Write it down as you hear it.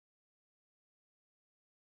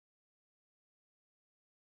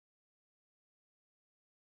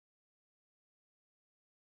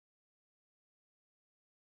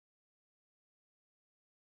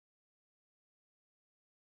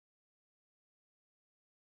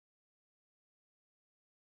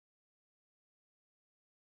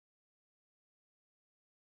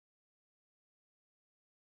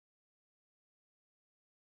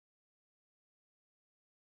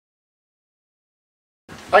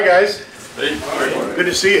Hi guys. Hey. Good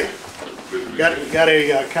to see you. Got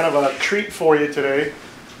a kind of a treat for you today.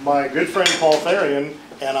 My good friend Paul Therrien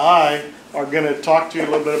and I are going to talk to you a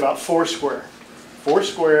little bit about foursquare.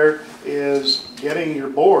 Foursquare is getting your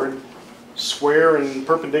board square and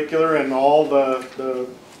perpendicular and all the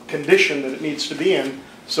condition that it needs to be in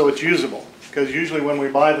so it's usable. Because usually when we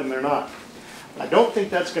buy them, they're not. I don't think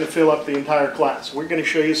that's going to fill up the entire class. We're going to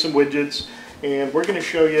show you some widgets, and we're going to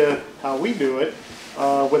show you how we do it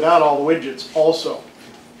without all the widgets also.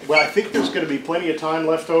 Well, I think there's going to be plenty of time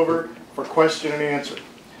left over for question and answer.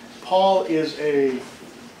 Paul is a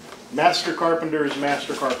master carpenter's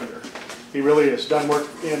master carpenter. He really is. Done work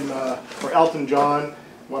for Elton John.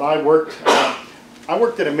 When I worked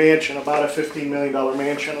at a mansion, about a $15 million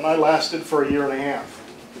mansion, and I lasted for a year and a half.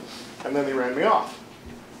 And then they ran me off.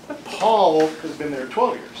 But Paul has been there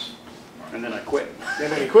 12 years. And then I quit.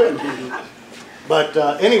 And then he quit. But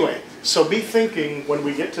anyway, so be thinking when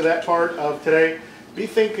we get to that part of today, be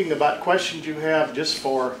thinking about questions you have just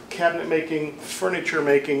for cabinet making, furniture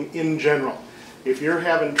making in general. If you're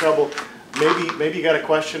having trouble, maybe you got a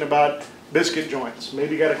question about biscuit joints.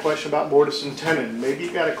 Maybe you got a question about mortise and tenon. Maybe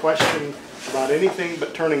you got a question about anything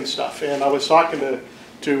but turning stuff. And I was talking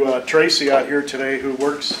to Tracy out here today, who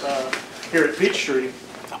works here at Peachtree,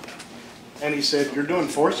 and he said, "You're doing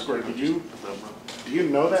foursquare. Do you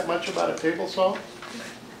know that much about a table saw?"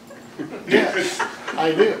 Yes,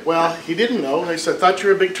 I do. Well, he didn't know. I said, "I thought you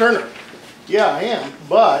were a big turner." Yeah, I am.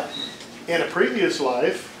 But in a previous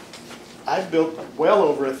life, I've built well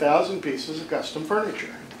over 1,000 pieces of custom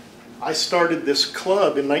furniture. I started this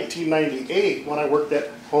club in 1998 when I worked at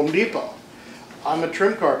Home Depot. I'm a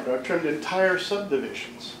trim carpenter. I've trimmed entire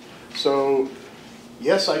subdivisions. So,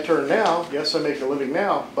 yes, I turn now. Yes, I make a living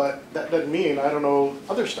now. But that doesn't mean I don't know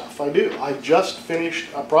other stuff. I do. I just finished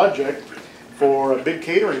a project for a big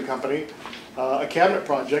catering company, a cabinet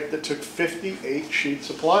project that took 58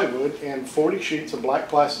 sheets of plywood and 40 sheets of black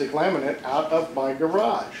plastic laminate out of my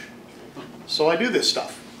garage. So I do this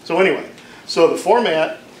stuff. So anyway, so the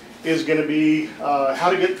format is going to be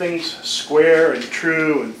how to get things square and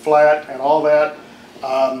true and flat and all that.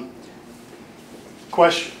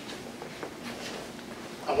 Question.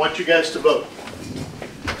 I want you guys to vote.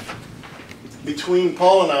 Between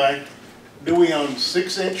Paul and I, do we own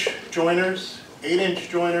 6-inch joiners, 8-inch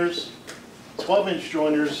joiners, 12-inch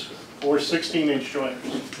joiners, or 16-inch joiners?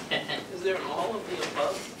 Is there all of the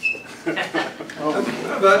above? How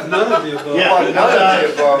about none of the above? Yeah, None of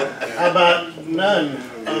the above. how about none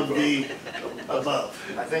of the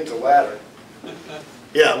above? I think the latter.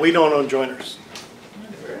 Yeah, we don't own joiners.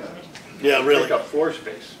 Yeah, really. Take up floor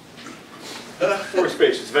space. Floor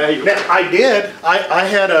space is valuable. Now, I did. I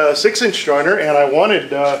had a 6-inch joiner, and I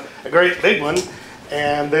wanted a great big one.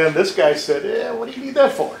 And then this guy said, "Yeah, what do you need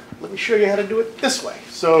that for? Let me show you how to do it this way."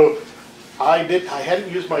 So I did. I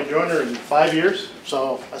hadn't used my joiner in 5 years,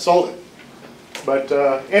 so I sold it. But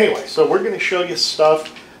anyway, so we're going to show you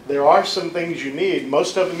stuff. There are some things you need.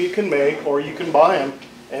 Most of them you can make, or you can buy them,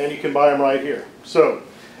 and you can buy them right here. So,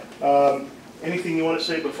 anything you want to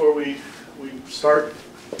say before we start?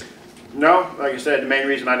 No, like I said, the main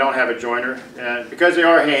reason I don't have a joiner, because they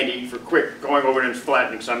are handy for quick going over and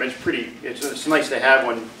flattening some. It's nice to have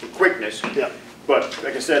one for quickness. Yeah. But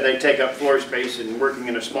like I said, they take up floor space, and working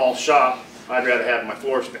in a small shop, I'd rather have my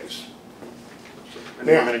floor space. And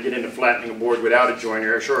then we're going to get into flattening a board without a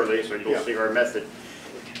joiner shortly, so you'll see our method.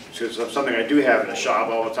 Because something I do have in the shop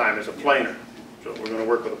all the time is a planer. So we're going to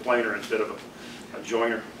work with a planer instead of a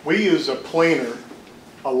joiner. We use a planer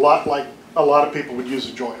a lot like a lot of people would use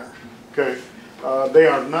a joiner. Okay, they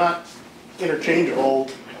are not interchangeable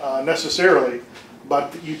necessarily,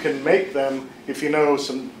 but you can make them, if you know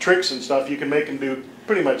some tricks and stuff, you can make them do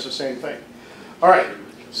pretty much the same thing. All right,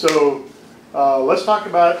 so let's talk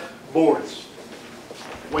about boards.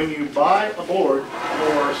 When you buy a board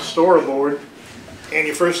or store a board and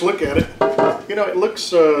you first look at it, you know, it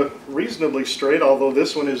looks reasonably straight, although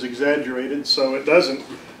this one is exaggerated, so it doesn't.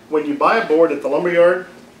 When you buy a board at the lumberyard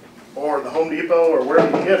or the Home Depot or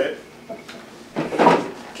wherever you get it,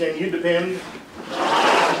 can you depend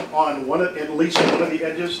on at least one of the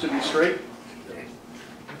edges to be straight?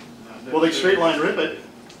 Well, they straight line rip it,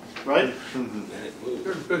 right? It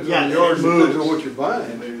depends Yeah, on the yard, it and moves. depends on what you're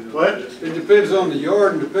buying. What? It depends on the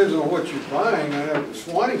yard and depends on what you're buying. I know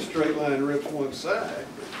Swanee straight line rips one side.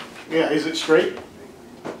 Yeah, is it straight?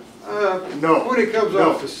 No. When it comes No.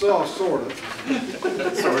 off the saw, sort of.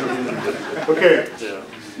 Okay.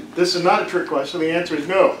 This is not a trick question. The answer is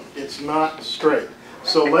no. It's not straight.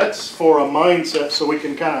 So let's, for a mindset, so we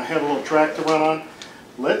can kind of have a little track to run on,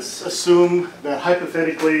 let's assume that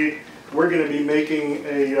hypothetically we're going to be making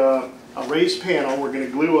a a raised panel. We're going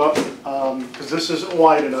to glue up, because this isn't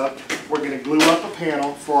wide enough, we're going to glue up a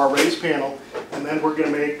panel for our raised panel, and then we're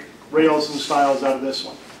going to make rails and stiles out of this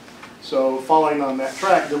one. So following on that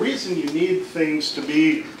track, the reason you need things to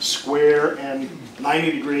be square and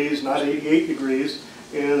 90 degrees, not 88 degrees,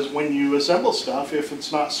 is when you assemble stuff, if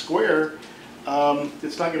it's not square,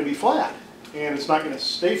 it's not going to be flat. And it's not going to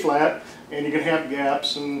stay flat, and you're going to have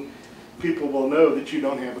gaps, and people will know that you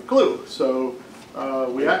don't have a clue. So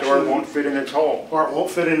we actually... Or it won't fit in its hole. Or it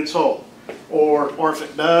won't fit in its hole. Or if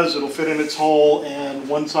it does, it'll fit in its hole, and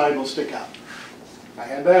one side will stick out. I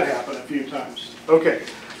had that happen a few times. Okay,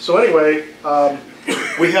 so anyway,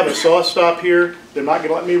 we have a saw stop here. They're not going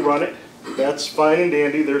to let me run it. That's fine and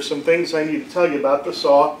dandy. There's some things I need to tell you about the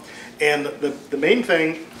saw. And the main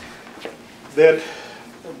thing that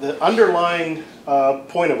the underlying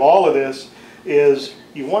point of all of this is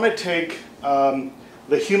you want to take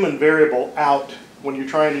the human variable out when you're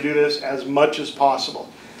trying to do this as much as possible.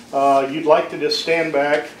 You'd like to just stand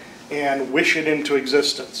back and wish it into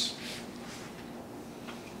existence.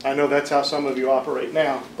 I know that's how some of you operate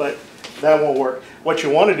now, but that won't work. What you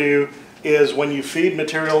want to do is when you feed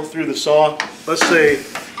material through the saw, let's say,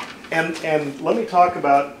 and let me talk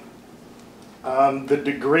about the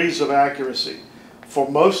degrees of accuracy. For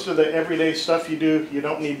most of the everyday stuff you do, you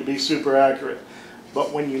don't need to be super accurate.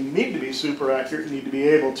 But when you need to be super accurate, you need to be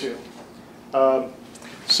able to.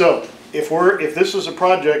 So if this is a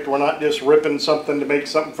project, we're not just ripping something to make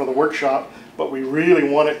something for the workshop, but we really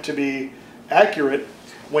want it to be accurate.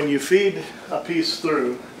 When you feed a piece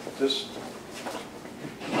through, just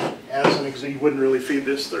as an example, you wouldn't really feed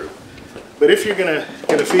this through. But if you're gonna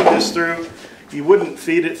feed this through, you wouldn't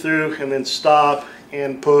feed it through and then stop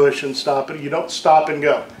and push and stop it. You don't stop and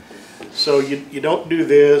go. So you don't do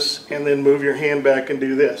this and then move your hand back and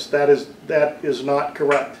do this. That is not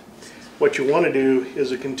correct. What you want to do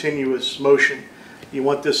is a continuous motion. You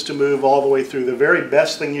want this to move all the way through. The very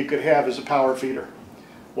best thing you could have is a power feeder.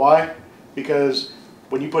 Why? Because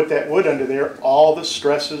when you put that wood under there, all the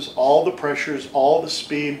stresses, all the pressures, all the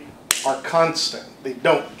speed are constant. They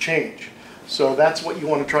don't change. So that's what you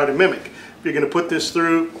want to try to mimic. If you're going to put this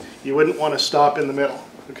through, you wouldn't want to stop in the middle.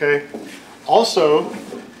 Okay? Also,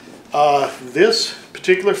 this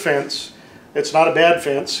particular fence, it's not a bad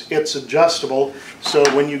fence, it's adjustable. So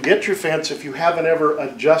when you get your fence, if you haven't ever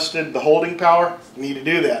adjusted the holding power, you need to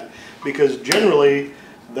do that. Because generally,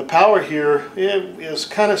 the power here is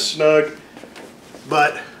kind of snug,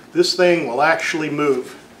 but this thing will actually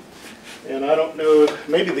move. And I don't know,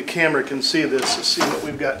 maybe the camera can see this. Let's see what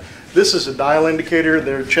we've got. This is a dial indicator.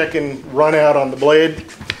 They're checking run out on the blade.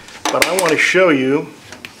 But I want to show you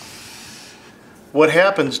what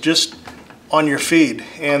happens just on your feed.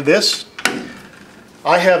 And this,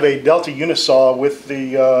 I have a Delta Unisaw with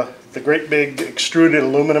the great big extruded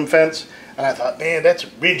aluminum fence, and I thought, man, that's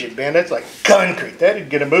rigid, man. That's like concrete. That'd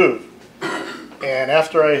get a move. And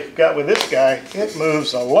after I got with this guy, it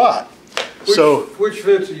moves a lot. Which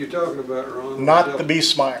fence are you talking about, Ron? Not the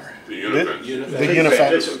Beastmeyer. The Unifence. The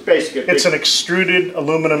Unifence. It's basically It's an extruded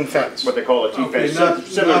aluminum fence. what they call a T-fence.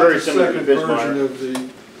 Okay, Very similar to the version Bismarck. of the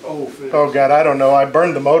old fence. Oh God, I don't know. I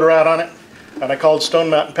burned the motor out on it, and I called Stone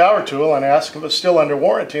Mountain Power Tool and I asked them if it was still under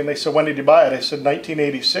warranty, and they said, when did you buy it? I said,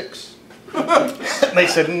 1986. And they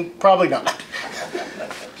said, probably not.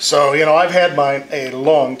 So, you know, I've had mine a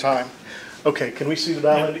long time. Okay, can we see the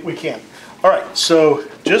dial? We can. All right, so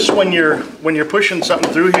just when you're pushing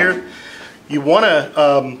something through here, you want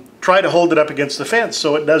to try to hold it up against the fence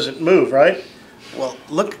so it doesn't move, right? Well,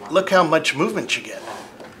 look how much movement you get.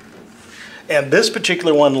 And this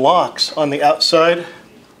particular one locks on the outside.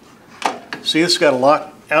 See, it's got a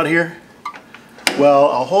lock out here. Well,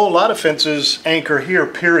 a whole lot of fences anchor here,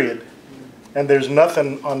 period. And there's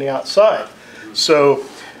nothing on the outside. So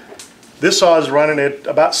this saw is running at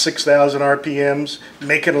about 6,000 RPMs,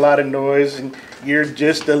 making a lot of noise, and you're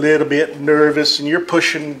just a little bit nervous, and you're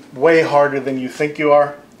pushing way harder than you think you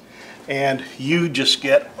are, and you just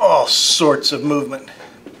get all sorts of movement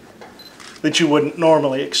that you wouldn't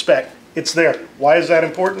normally expect. It's there. Why is that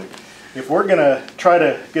important? If we're going to try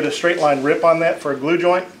to get a straight line rip on that for a glue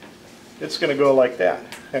joint, it's going to go like that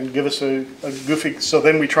and give us a goofy, so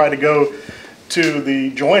then we try to go to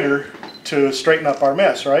the jointer to straighten up our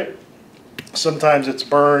mess, right? Sometimes it's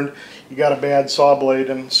burned, you got a bad saw blade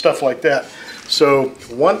and stuff like that. So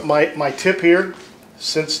my tip here,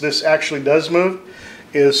 since this actually does move,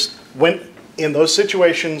 is when in those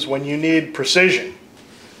situations when you need precision,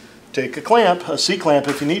 take a clamp, a C-clamp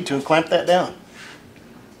if you need to, and clamp that down.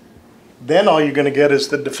 Then all you're going to get is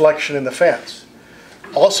the deflection in the fence.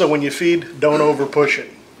 Also, when you feed, don't over push it.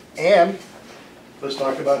 And let's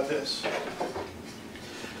talk about this.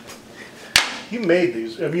 You made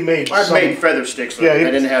these. Have you made I've some? made feather sticks, Yeah, I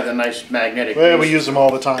didn't have the nice magnetic. Well, we piece. use them all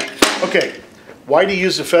the time. Okay, why do you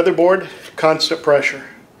use a feather board? Constant pressure.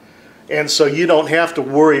 And so you don't have to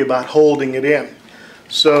worry about holding it in.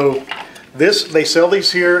 So this, they sell these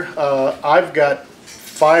here. I've got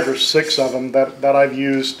 5 or 6 of them that I've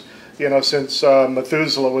used, you know, since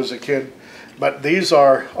Methuselah was a kid. But these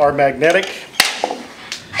are magnetic.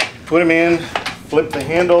 Put them in, flip the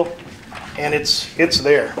handle, and it's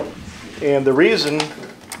there. And the reason,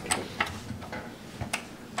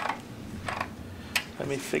 let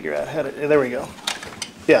me figure out how to, there we go.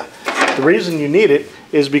 Yeah, the reason you need it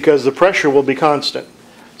is because the pressure will be constant.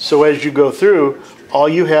 So as you go through, all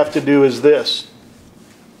you have to do is this.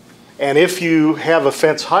 And if you have a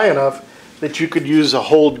fence high enough that you could use a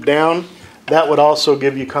hold down, that would also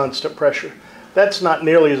give you constant pressure. That's not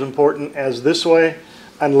nearly as important as this way,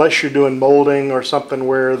 unless you're doing molding or something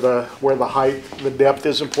where the height, the depth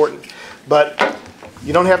is important. But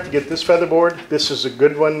you don't have to get this feather board. This is a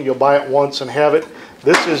good one. You'll buy it once and have it.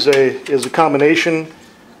 This is a combination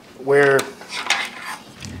where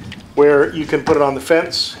you can put it on the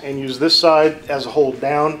fence and use this side as a hold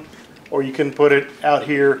down, or you can put it out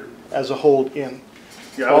here as a hold in.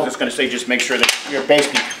 Yeah, I was just going to say, just make sure that you're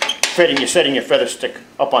basically you're setting your feather stick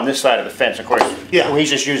up on this side of the fence. Of course, Yeah.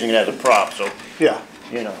 he's just using it as a prop, so Yeah.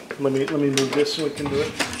 you know. Let me move this so we can do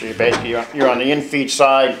it. So you're basically you're on the infeed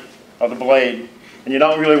side of the blade, and you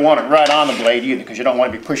don't really want it right on the blade either, because you don't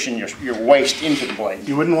want to be pushing your waist into the blade.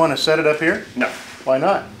 You wouldn't want to set it up here? No. Why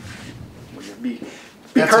not? Well, you'd be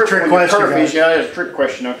That's a trick question, guys. Yeah, that's a trick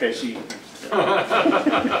question. Okay, see.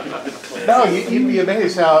 No, you'd be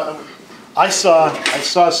amazed how I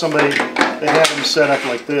saw somebody that had them set up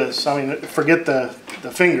like this. I mean, forget the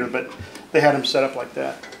finger, but they had them set up like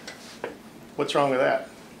that. What's wrong with that?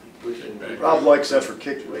 Rob likes that for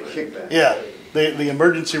kickback. Yeah, the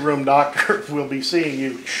emergency room doctor will be seeing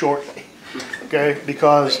you shortly, okay?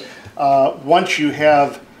 Because once you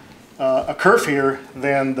have a kerf here,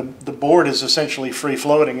 then the board is essentially free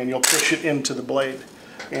floating, and you'll push it into the blade,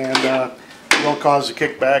 and it'll cause a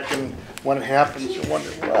kickback. And when it happens, you'll wonder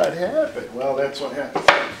what happened. Well, that's what happened.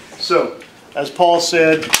 So, as Paul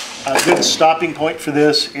said, a good stopping point for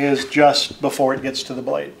this is just before it gets to the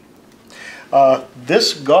blade.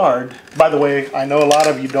 This guard, by the way, I know a lot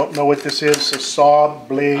of you don't know what this is, a saw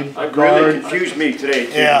blade It guard. really confused me today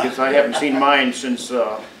too, Yeah. because I haven't seen mine since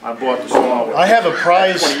I bought the saw. I have a 20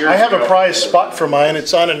 prize. years I have a ago. prize spot for mine.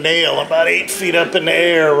 It's on a nail, about 8 feet up in the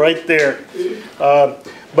air, right there.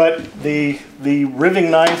 But the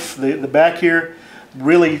riving knife, the back here,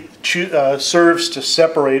 really serves to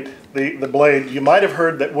separate the blade. You might have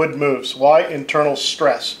heard that wood moves. Why? Internal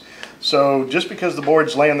stress. So just because the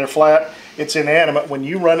board's laying there flat, it's inanimate. When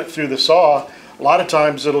you run it through the saw, a lot of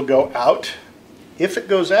times it'll go out. If it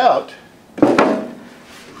goes out,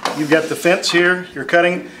 you've got the fence here, you're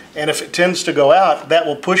cutting, and if it tends to go out, that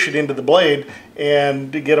will push it into the blade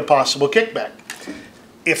and get a possible kickback.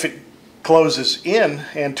 If it closes in,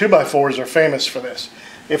 and 2x4s are famous for this,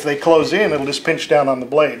 if they close in, it'll just pinch down on the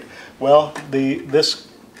blade. Well, this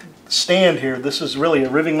stand here, this is really a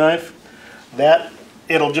riving knife, that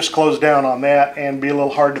it'll just close down on that and be a little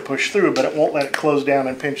hard to push through, but it won't let it close down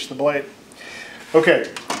and pinch the blade. Okay,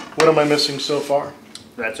 what am I missing so far?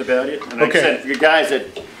 That's about it. And like I said, for you guys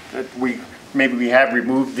that maybe we have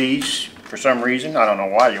removed these for some reason, I don't know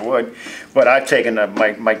why you would, but I've taken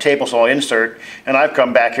my table saw insert and I've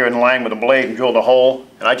come back here in line with a blade and drilled a hole,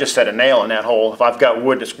 and I just set a nail in that hole. If I've got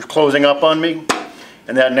wood that's closing up on me,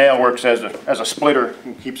 and that nail works as a splitter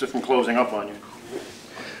and keeps it from closing up on you.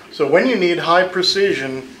 So when you need high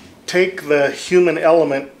precision, take the human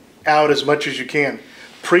element out as much as you can.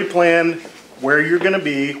 Pre-plan where you're going to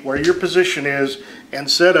be, where your position is,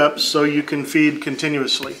 and set up so you can feed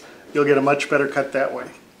continuously. You'll get a much better cut that way.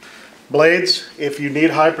 Blades, if you need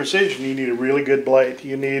high precision, you need a really good blade.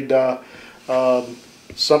 You need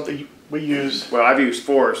something we use. Well, I've used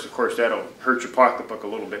Forest. Of course, that'll hurt your pocketbook a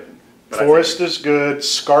little bit. Forest is good.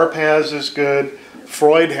 Scarpaz is good.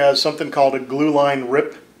 Freud has something called a glue line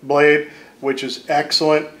rip blade, which is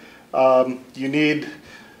excellent. You need,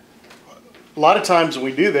 a lot of times when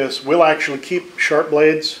we do this, we'll actually keep sharp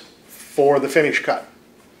blades for the finish cut.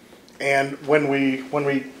 And when we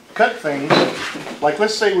cut things, like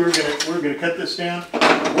let's say we're gonna cut this down,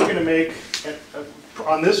 we're gonna make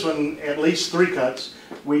on this one at least 3 cuts.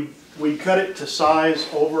 We cut it to size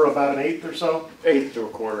over about 1/8 or so. 1/8 to a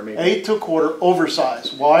quarter, maybe. 1/8 to a quarter over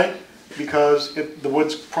size. Why? Because the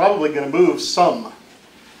wood's probably going to move some,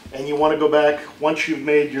 and you want to go back once you've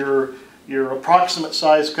made your approximate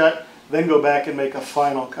size cut, then go back and make a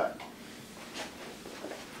final cut.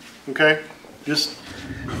 Okay?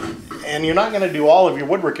 And you're not going to do all of your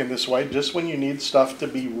woodworking this way, just when you need stuff to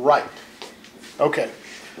be right. Okay.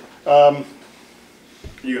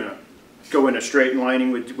 You gonna go in a straight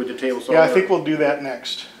lining with the table saw? Yeah, I think we'll do that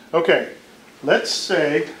next. Okay. Let's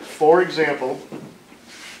say, for example,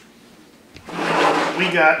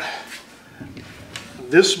 we got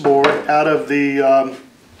this board out of the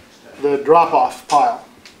drop-off pile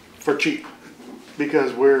for cheap,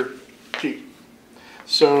 because we're cheap.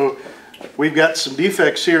 So we've got some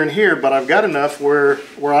defects here and here, but I've got enough where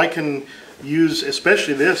I can use,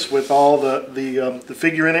 especially this with all the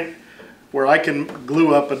figure in it, where I can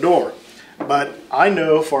glue up a door. But I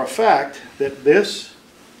know for a fact that this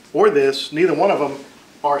or this, neither one of them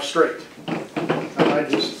are straight. I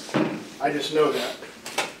just know that.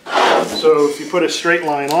 So if you put a straight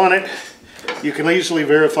line on it, you can easily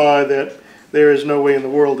verify that there is no way in the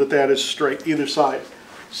world that that is straight, either side.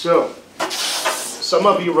 So some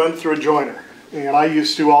of you run through a joiner, and I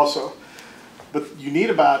used to also. But you need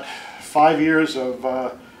about 5 years of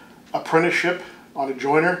apprenticeship on a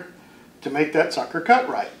joiner to make that sucker cut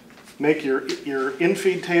right. Make your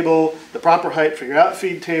in-feed table the proper height for your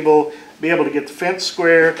out-feed table, be able to get the fence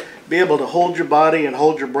square, be able to hold your body and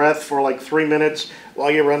hold your breath for like 3 minutes while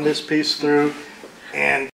you run this piece through,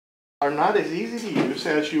 and are not as easy to use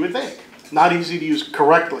as you would think. Not easy to use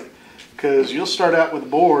correctly, because you'll start out with a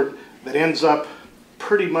board that ends up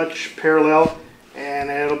pretty much parallel, and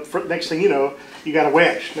next thing you know, you got a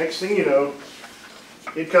wedge. Next thing you know,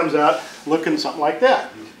 it comes out looking something like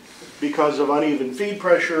that, because of uneven feed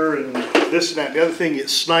pressure and this and that. The other thing, you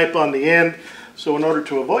snipe on the end. So in order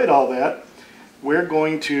to avoid all that, we're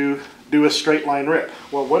going to do a straight line rip.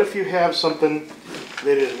 Well, what if you have something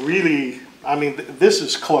that is really, I mean, this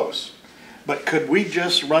is close, but could we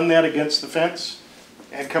just run that against the fence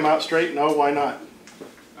and come out straight? No, why not?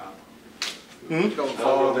 It's gonna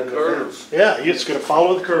follow the curves. Yeah, it's going to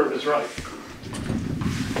follow the curve, is right.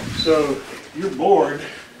 So your board,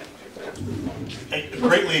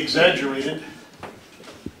 greatly exaggerated,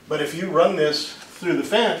 but if you run this through the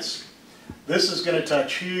fence, this is going to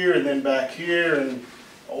touch here and then back here, and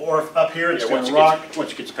or up here it's going to rock.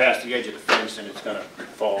 Once it gets past the edge of the fence, then it's going to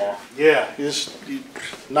fall off. Yeah, it's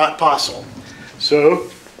not possible. So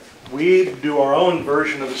we do our own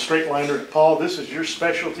version of the straight liner. Paul, this is your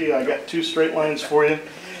specialty. I got 2 straight lines for you.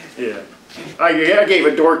 Yeah, I gave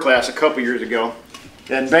a door class a couple years ago,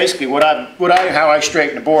 and basically how I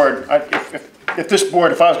straighten the board. If this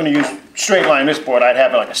board, if I was going to use straight line this board, I'd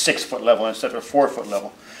have it like a 6-foot level instead of a 4-foot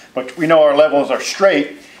level. But we know our levels are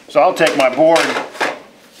straight, so I'll take my board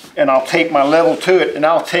and I'll tape my level to it, and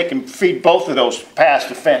I'll take and feed both of those past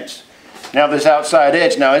the fence. Now this outside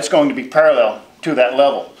edge, now it's going to be parallel to that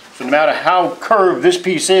level. So no matter how curved this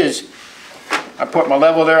piece is, I put my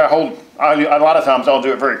level there, a lot of times I'll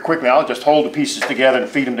do it very quickly. I'll just hold the pieces together and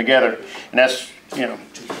feed them together. And that's, you know,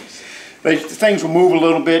 things will move a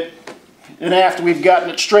little bit. And after we've gotten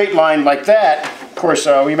it straight line like that, of course,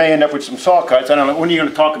 we may end up with some saw cuts. I don't know, when are you going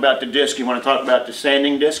to talk about the disc? You want to talk about the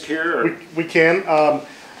sanding disc here? Or? We can.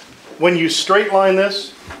 When you straight line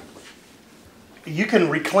this, you can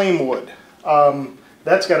reclaim wood.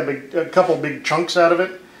 That's got a couple big chunks out of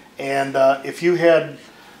it. And if you had,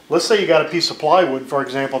 let's say you got a piece of plywood, for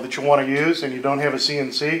example, that you want to use and you don't have a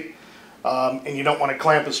CNC, and you don't want to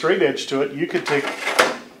clamp a straight edge to it, you could take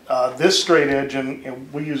this straight edge,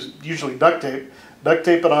 and we use usually duct tape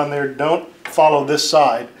it on there. Don't follow this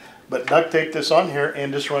side, but duct tape this on here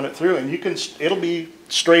and just run it through, and you can, it'll be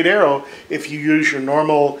straight arrow if you use your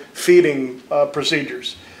normal feeding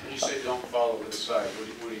procedures. When you say don't follow this side,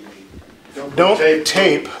 what do you mean? Don't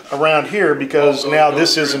tape around here, because now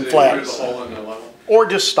this isn't flat. Or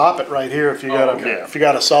just stop it right here if you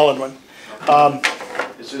got a solid one.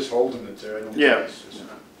 It's just holding it there. Yeah.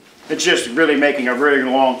 It's just really making a really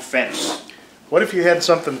long fence. What if you had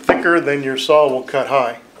something thicker, then your saw will cut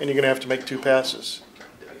high, and you're going to have to make 2 passes?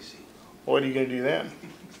 What are you going to do then?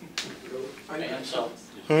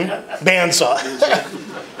 Bandsaw.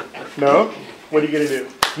 No? What are you going to do?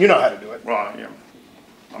 You know how to do it. Well, yeah.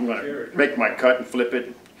 I'm going to make my cut and flip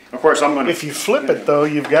it. Of course, I'm going to... If you flip it, though,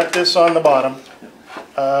 you've got this on the bottom.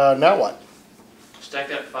 Now what? Stack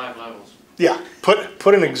that 5 levels. Yeah,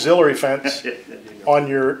 put an auxiliary fence on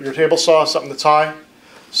your table saw, something that's high.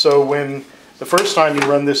 So when the first time you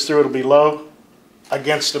run this through, it'll be low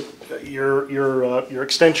against your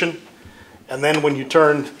extension, and then when you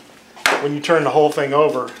turn the whole thing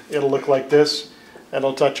over, it'll look like this, and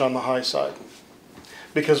it'll touch on the high side.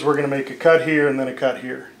 Because we're going to make a cut here and then a cut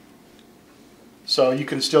here. So you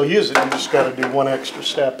can still use it. You just got to do one extra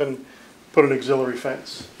step and put an auxiliary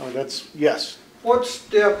fence. I mean, that's yes. What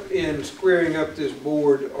step in squaring up this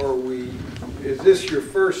board are we, is this your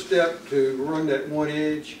first step to run that one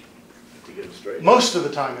edge? To get it straight. Most of the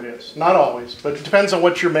time it is, not always, but it depends on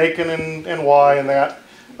what you're making and why and that.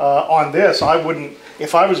 On this, I wouldn't,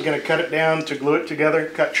 if I was gonna cut it down to glue it together,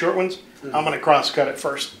 cut short ones, I'm gonna cross cut it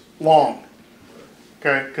first, long.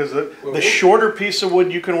 Okay, because the shorter piece of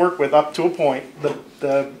wood you can work with up to a point,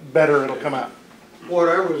 the better it'll come out.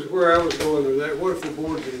 Where I was going with that, what if the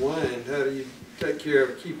board's in line? How do you take care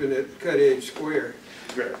of keeping it cut edge square?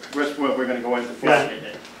 That's what we're gonna go into flattening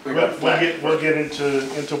it. We'll get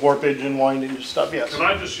into warpage and winding and stuff, yes. Can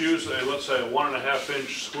I just use a, let's say, a 1.5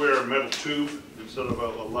 inch square metal tube instead of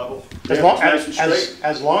a level? As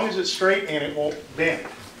long as it's straight and it won't bend.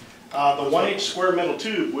 The 1 inch square metal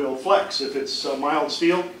tube will flex if it's mild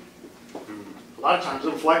steel. A lot of times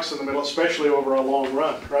it'll flex in the middle, especially over a long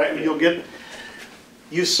run, right?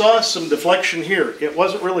 You saw some deflection here. It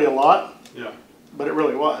wasn't really a lot. Yeah. But it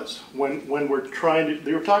really was. When we're trying to,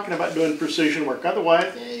 they were talking about doing precision work.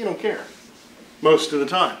 Otherwise, you don't care. Most of the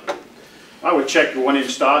time. I would check the 1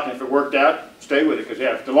 inch stock, and if it worked out, stay with it, because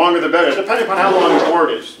yeah, the longer the better, depending upon how long the board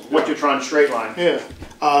is, what you're trying to straight line. Yeah.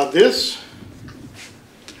 This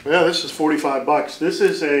is 45 bucks. This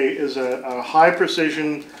is a high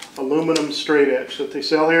precision aluminum straight edge that they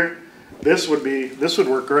sell here. This would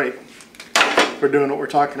work great for doing what we're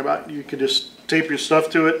talking about. You could just tape your stuff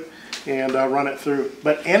to it and run it through.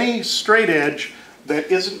 But any straight edge that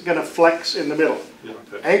isn't going to flex in the middle. Yeah,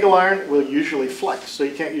 okay. Angle iron will usually flex, so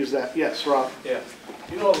you can't use that. Yes, Rob? Yeah.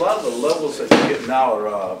 You know, a lot of the levels that you get now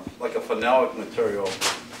are like a phenolic material.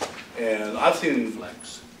 And I've seen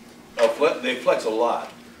they flex a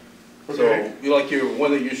lot. Okay. So, you know, like your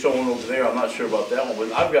one that you're showing over there, I'm not sure about that one,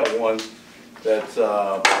 but I've got one that's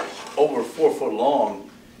over 4 foot long.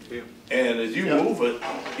 Yeah. And as you move it,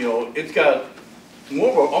 you know, it's got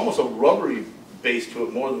more of almost a rubbery base to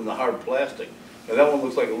it more than the hard plastic. And that one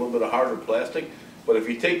looks like a little bit of harder plastic. But if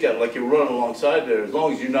you take that, like you're running alongside there, as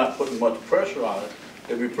long as you're not putting much pressure on it,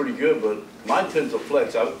 it'd be pretty good. But mine tends to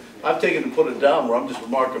flex. I've taken and put it down where I'm just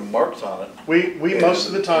marking marks on it. We most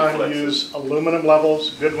of the time use aluminum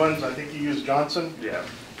levels, good ones. I think you use Johnson.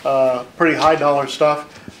 Yeah. Pretty high dollar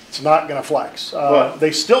stuff. It's not going to flex.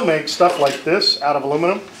 They still make stuff like this out of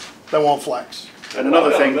aluminum that won't flex. And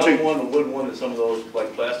another thing too. One, a wood one, and some of those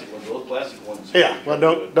like plastic ones. Those plastic ones. Yeah, well,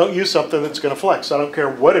 don't use something that's going to flex. I don't care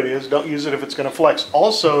what it is. Don't use it if it's going to flex.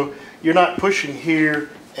 Also, you're not pushing here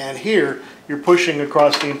and here. You're pushing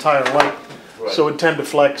across the entire length, Right. so it would tend to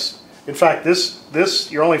flex. In fact,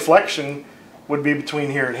 this your only flexion would be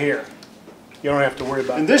between here and here. You don't have to worry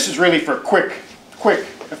about And it. this is really for quick.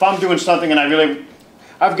 If I'm doing something and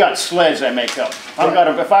I've got sleds I make up.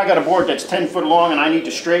 If I got a board that's 10 foot long and I need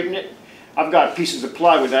to straighten it, I've got pieces of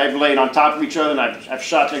plywood that I've laid on top of each other and I've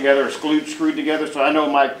shot together or screwed together, so I know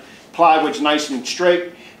my plywood's nice and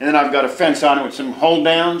straight. And then I've got a fence on it with some hold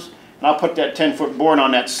downs, and I'll put that 10-foot board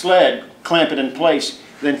on that sled, clamp it in place,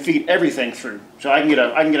 then feed everything through. So I can get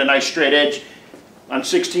a nice straight edge on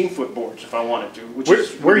 16-foot boards if I wanted to. Which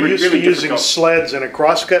We're used really to using difficult. sleds in a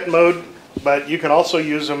crosscut mode, but you can also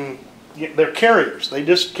use them. They're carriers. They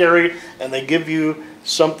just carry and they give you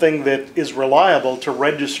something that is reliable to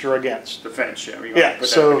register against. The fence, yeah. Yeah, Put that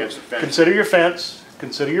so against the fence. consider your fence,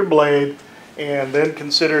 consider your blade, and then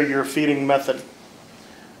consider your feeding method.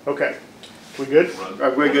 Okay, we good?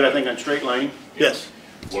 We're good, I think, on straight lining. Yes.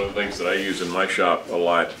 One of the things that I use in my shop a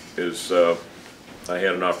lot is I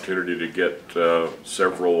had an opportunity to get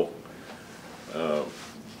several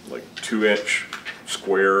like 2-inch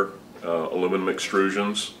square aluminum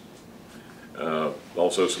extrusions,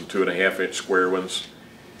 also some 2.5-inch square ones,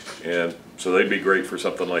 and so they'd be great for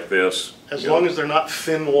something like this. As long as they're not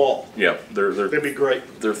thin wall, Yeah, they'd be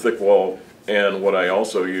great. they're thick wall, and what I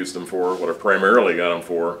also used them for, what I primarily got them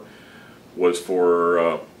for, was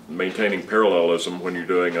for maintaining parallelism when you're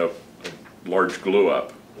doing a large glue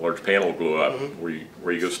up, large panel glue up, where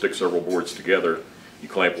you go stick several boards together. You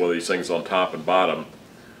clamp one of these things on top and bottom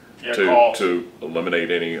to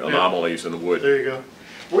eliminate any anomalies in the wood. There you go.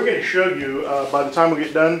 We're going to show you, by the time we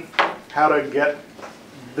get done, how to get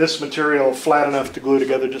this material flat enough to glue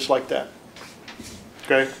together just like that.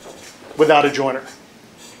 Okay? Without a joiner.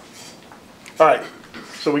 All right.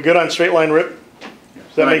 So we good on straight line rip?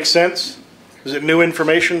 Does that make sense? Is it new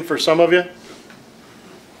information for some of you?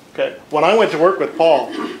 Okay. When I went to work with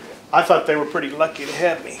Paul, I thought they were pretty lucky to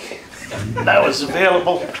have me. That was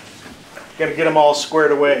available. Got to get them all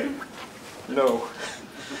squared away. No.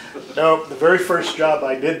 No, the very first job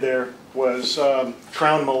I did there was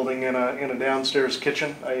crown molding in a downstairs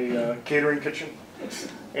kitchen, a catering kitchen.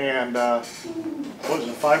 And what was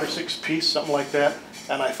it, 5 or 6 piece, something like that.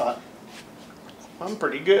 And I thought, I'm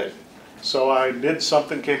pretty good. So I did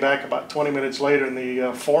something, came back about 20 minutes later, and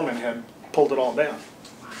the foreman had pulled it all down.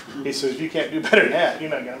 He says, "You can't do better than that. You're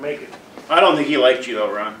not going to make it." I don't think he liked you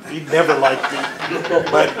though, Ron. He never liked me.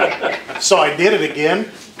 But, so I did it again,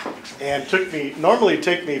 and normally it'd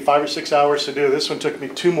take me 5 or 6 hours to do. This one took me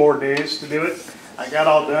 2 more days to do it. I got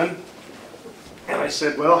all done, and I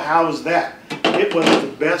said, "Well, how was that?" It was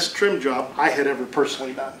the best trim job I had ever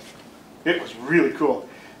personally done. It was really cool.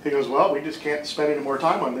 He goes, "Well, we just can't spend any more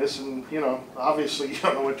time on this, and you know, obviously you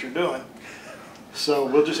don't know what you're doing. So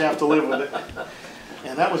we'll just have to live with it."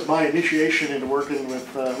 And that was my initiation into working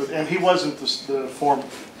with and he wasn't the foreman.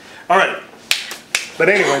 All right. But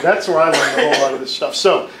anyway, that's where I learned a whole lot of this stuff.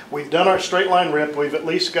 So we've done our straight line rip. We've at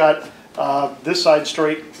least got this side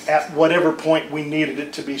straight at whatever point we needed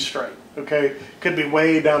it to be straight. Okay? Could be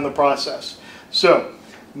way down the process. So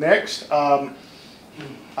next, I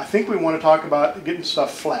think we want to talk about getting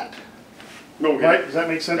stuff flat. Okay. Right? Does that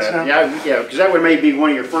make sense now? Yeah, because that would maybe be one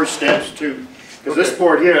of your first steps too. Because this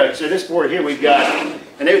board here, like I said, this board here we've got,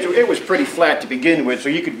 and it was pretty flat to begin with, so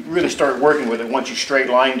you could really start working with it once you straight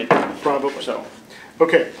lined it. Probably. So,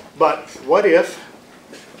 okay, but what if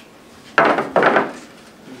you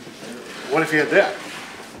had that?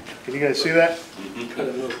 Can you guys see that?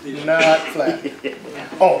 Not flat.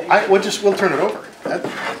 Oh, we'll turn it over.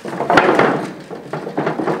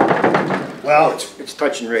 Well, it's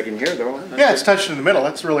touching right in here though. yeah, it's touching in the middle.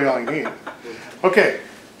 That's really all you need. Okay.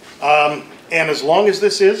 And as long as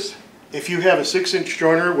this is, if you have a 6-inch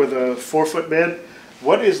joiner with a 4-foot bed,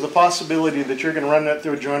 what is the possibility that you're going to run that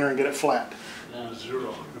through a joiner and get it flat?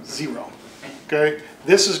 Zero. Zero. Okay?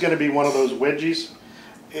 This is going to be one of those wedgies.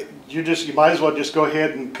 You might as well just go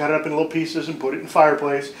ahead and cut it up in little pieces and put it in the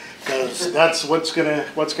fireplace, because that's what's going to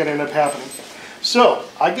end up happening. So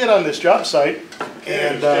I get on this job site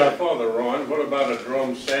and step further, Ron. What about a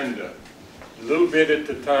drum sander? A little bit at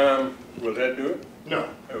a time. Will that do it? no.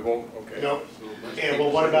 It won't. Okay. No. And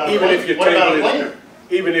well, what about Even if your what about a table planer?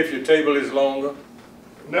 Even if your table is longer.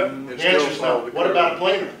 No. It The answer is still no. follows the What curve. about a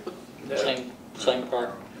planer? Same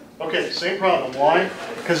part. Okay, same problem. Why?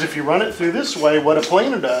 Because if you run it through this way, what a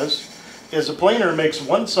planer does is a planer makes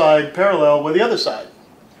one side parallel with the other side.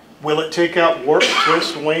 Will it take out warp,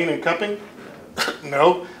 twist, wane, and cupping?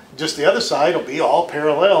 No. Just the other side will be all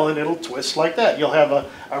parallel and it'll twist like that. You'll have a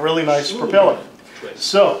really nice propeller.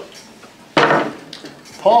 So,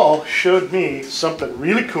 Paul showed me something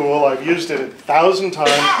really cool. I've used it 1,000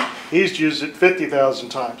 times. He's used it 50,000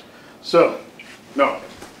 times. So, No.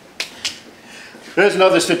 There's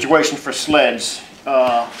another situation for sleds.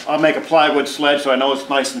 I'll make a plywood sled so I know it's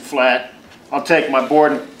nice and flat. I'll take my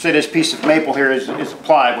board and say this piece of maple here is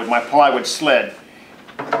plywood, my plywood sled.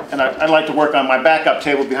 And I like to work on my backup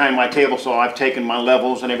table behind my table, so I've taken my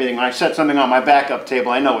levels and everything. When I set something on my backup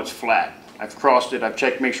table, I know it's flat. I've crossed it, I've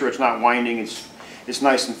checked, make sure it's not winding, it's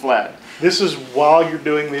nice and flat. this is while you're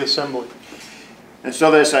doing the assembly. And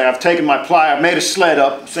so I've taken my I've made a sled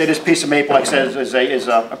up. Say this piece of maple, like I said, is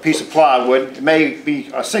a piece of plywood. It may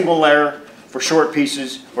be a single layer for short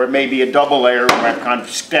pieces, or it may be a double layer where I've kind of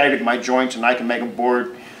staggered my joints and I can make a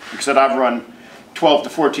board. Like I said, I've run 12 to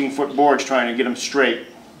 14 foot boards trying to get them straight.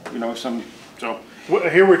 You know, so.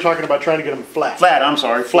 Here we're talking about trying to get them flat. Flat, I'm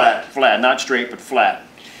sorry, flat, not straight, but flat.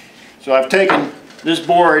 So I've taken this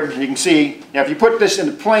board, you can see, now if you put this in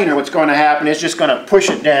the planer, what's going to happen is just going to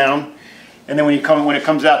push it down. And then when it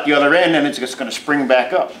comes out the other end, then it's just going to spring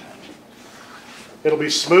back up. It'll be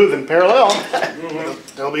smooth and parallel.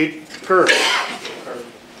 They'll be curved.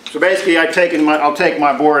 So basically, I'll take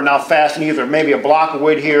my board and I'll fasten either maybe a block of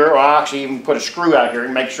wood here, or I'll actually even put a screw out here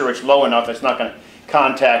and make sure it's low enough it's not going to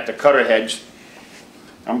contact the cutter heads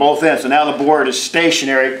on both ends. So now the board is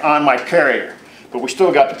stationary on my carrier, but we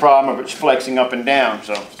still got the problem of it's flexing up and down.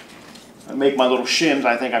 So I make my little shims.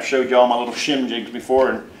 I think I've showed you all my little shim jigs before,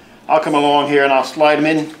 and I'll come along here and I'll slide them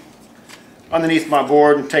in underneath my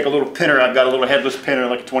board and take a little pinner. I've got a little headless pinner,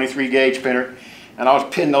 like a 23 gauge pinner, and I'll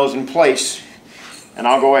pin those in place. And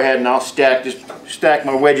I'll go ahead and I'll stack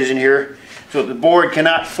my wedges in here so the board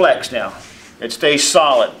cannot flex now. It stays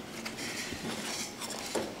solid.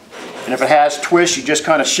 And if it has twists, you just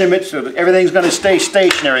kind of shim it so that everything's going to stay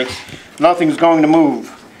stationary. Nothing's going to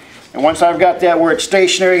move. And once I've got that where it's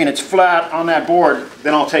stationary and it's flat on that board,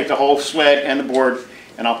 then I'll take the whole sled and the board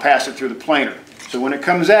and I'll pass it through the planer. So when it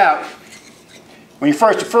comes out, the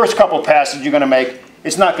first couple of passes you're going to make,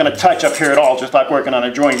 it's not going to touch up here at all, just like working on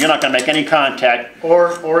a joint. You're not going to make any contact.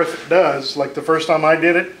 Or if it does, like the first time I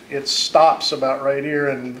did it, it stops about right here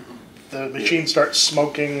and the machine starts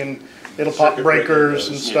smoking and it'll pop breakers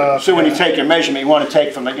and stuff. So when you take your measurement, you want to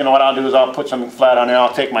take from the, you know what I'll do is I'll put something flat on there,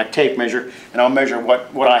 I'll take my tape measure and I'll measure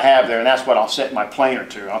what I have there, and that's what I'll set my planer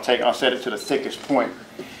to. I'll set it to the thickest point.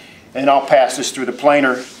 And I'll pass this through the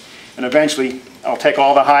planer, and eventually I'll take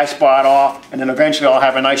all the high spot off, and then eventually I'll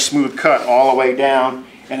have a nice smooth cut all the way down,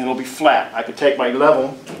 and it'll be flat. I could take my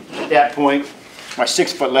level at that point, my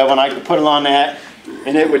 6-foot level, and I could put it on that,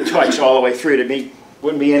 and it would touch all the way through.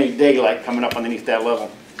 Wouldn't be any daylight coming up underneath that level.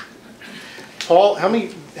 Paul, how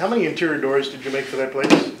many interior doors did you make for that place?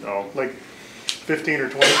 Oh, like 15 or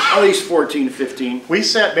 20? At least 14 to 15. We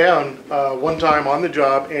sat down one time on the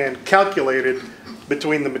job and calculated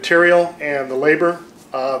between the material and the labor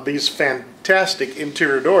these fantastic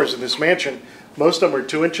interior doors in this mansion. Most of them are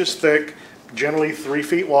 2 inches thick, generally 3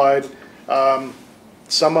 feet wide.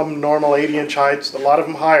 Some of them normal 80-inch heights, a lot of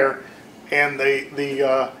them higher, and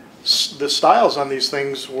the stiles on these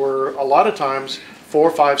things were a lot of times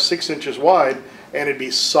 4, 5, 6 inches wide, and it'd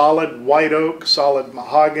be solid white oak, solid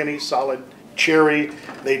mahogany, solid cherry.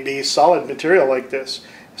 They'd be solid material like this.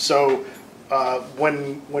 So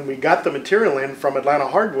when we got the material in from Atlanta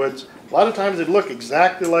Hardwoods, a lot of times it'd look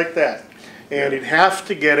exactly like that, and you'd have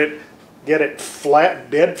to get it flat,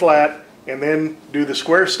 dead flat, and then do the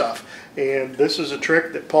square stuff. And this is a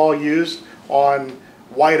trick that Paul used on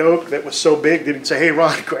white oak that was so big that he'd say, "Hey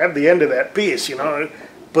Ron, grab the end of that piece, you know,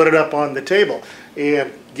 put it up on the table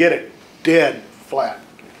and get it dead flat."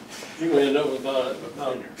 You will end up with about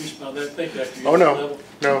a piece about that thick after you Oh no, level.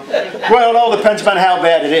 no. Well, it all depends on how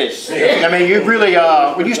bad it is. I mean, you really,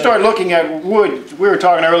 when you start looking at wood, we were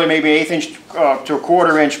talking earlier, maybe 1/8 inch to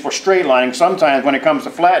 1/4 inch for straight lining. Sometimes when it comes to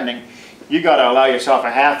flattening, you got to allow yourself a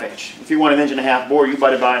 1/2 inch. If you want 1.5 inch board, you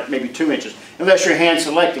better buy maybe 2 inches, unless you're hand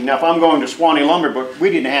selecting. Now, if I'm going to Swanee Lumber, but we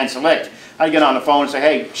didn't hand select, I'd get on the phone and say,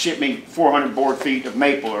 "Hey, ship me 400 board feet of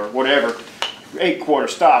maple or whatever, 8/4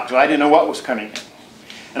 stock," so I didn't know what was coming in.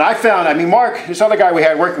 And I found, I mean, Mark, this other guy we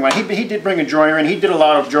had working with, he did bring a joiner in. He did a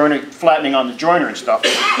lot of joiner, flattening on the joiner and stuff.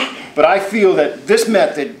 But I feel that this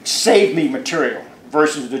method saved me material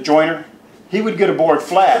versus the joiner. He would get a board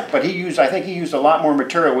flat, but I think he used a lot more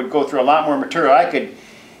material, would go through a lot more material.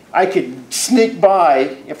 I could sneak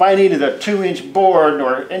by if I needed a 2-inch board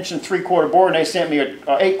or 1 3/4 board, and they sent me a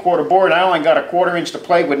 8/4 board, and I only got a 1/4 inch to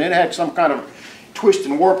play with, and it had some kind of twist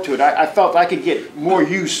and warp to it. I felt I could get more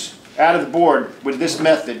use out of the board with this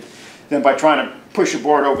method than by trying to push a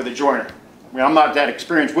board over the joiner. I mean, I'm not that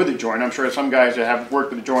experienced with the joiner. I'm sure some guys that have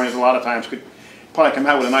worked with the joiners a lot of times could probably come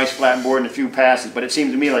out with a nice flat board in a few passes, but it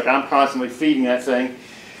seems to me like I'm constantly feeding that thing,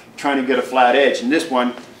 trying to get a flat edge. And this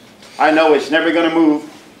one, I know it's never going to move.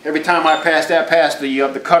 Every time I pass that past,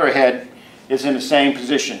 the cutter head is in the same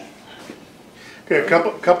position. Okay,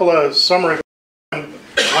 a couple of summary.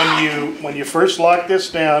 When you first lock this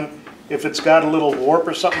down, if it's got a little warp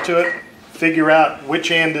or something to it, figure out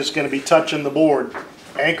which end is going to be touching the board.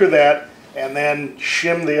 Anchor that, and then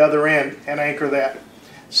shim the other end and anchor that.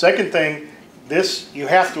 Second thing, you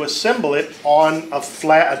have to assemble it on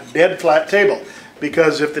a dead flat table,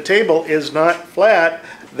 because if the table is not flat,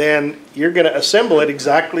 then you're going to assemble it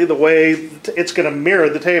exactly the way it's going to mirror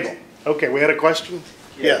the table. Okay, we had a question?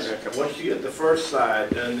 Yes. Once you get the first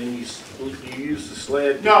side done, then you use the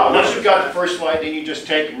sled. No, once you've got the first slide, then you just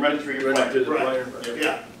take and run it through your Run it through planer. the planer.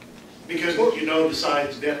 Yeah, because you know the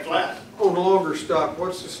side's dead flat. On longer stock,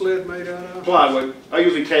 what's the sled made out of? Plywood. I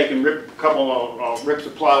usually take and rip a couple of rips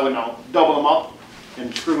of plywood, and I'll double them up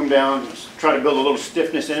and screw them down and try to build a little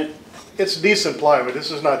stiffness in it. It's decent plywood.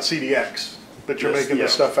 This is not CDX that you're Yes, making yeah.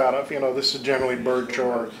 this stuff out of. You know, this is generally birch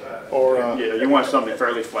or Yeah, you want something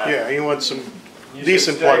fairly flat. yeah, you want some You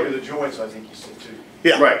decent stagger plywood. the joints, I think you said too.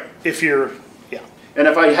 Yeah, Right. if you're, yeah. And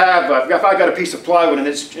if I got a piece of plywood and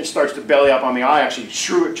it starts to belly up on me, I actually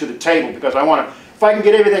shrew it to the table, because I want to, if I can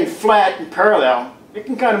get everything flat and parallel, it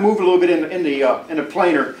can kind of move a little bit in the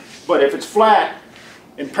planer. But if it's flat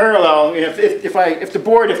and parallel, if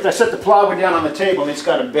I set the plywood down on the table and it's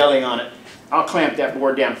got a belly on it, I'll clamp that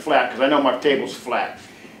board down flat, because I know my table's flat.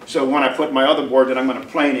 So when I put my other board that I'm going to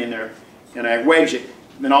plane in there, and I wedge it,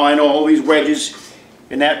 then all these wedges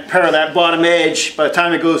and that bottom edge, by the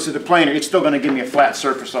time it goes to the planer, it's still going to give me a flat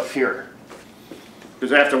surface up here.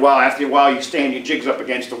 Because after a while you stand your jigs up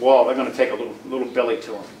against the wall, they're going to take a little belly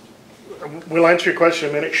to them. We'll answer your question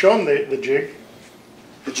in a minute. Show them the jig,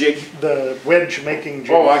 The jig? the wedge making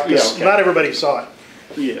jig. Oh, yeah, 'Cause okay. Not everybody saw it.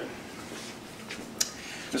 Yeah.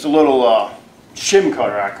 It's a little shim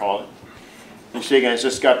cutter, I call it. You see, it's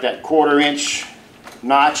just got that 1/4 inch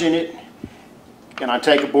notch in it. And I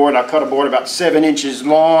take a board, I cut a board about 7 inches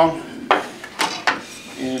long.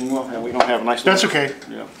 And well, we don't have a nice. That's okay.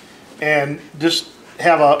 Yeah. And just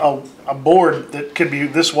have a board that could be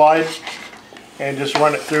this wide and just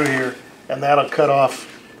run it through here, and that'll cut off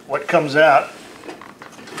what comes out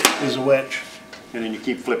is a wedge. And then you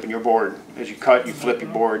keep flipping your board. As you cut, you flip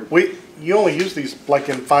your board. You only use these like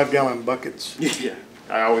in 5-gallon buckets. Yeah.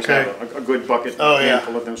 I always have a good bucket, Oh, a yeah.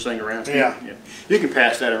 handful of them sitting around. Yeah. You can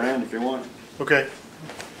pass that around if you want. Okay.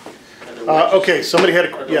 Okay, somebody had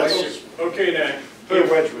a, yes. Okay, now, Put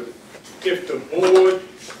a wedge with it. if the board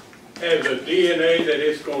has a DNA that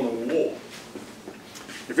it's gonna warp.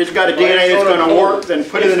 If it's got a DNA that's gonna warp, then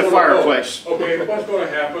put it in the fireplace. Okay, what's gonna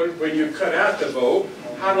happen when you cut out the bow?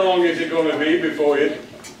 How long is it gonna be before it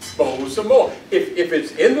bows some more? If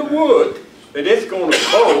it's in the wood that it's gonna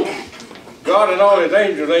bow, God and all his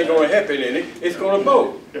angels ain't gonna help it in it, it's gonna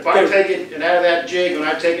bow. If I take it and out of that jig, when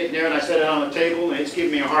I take it in there and I set it on the table and it's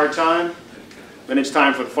giving me a hard time, then it's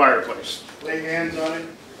time for the fireplace. Lay hands on it,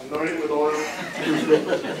 anoint it with oil,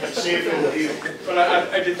 see if it will heal. But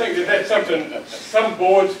I just think that that's something, some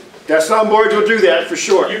boards, Some boards will do that for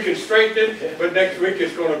sure. you can straighten it, but next week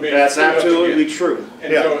it's gonna be. That's screwed up absolutely again. true.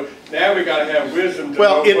 And so now we gotta have wisdom to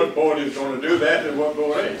know what board is gonna do that and what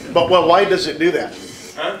board ain't. But well, why does it do that?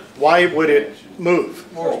 Huh? Why would it move?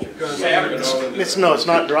 Sap and all of this. It's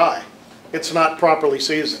not dry. It's not properly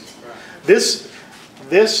seasoned. This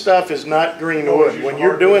stuff is not green wood. When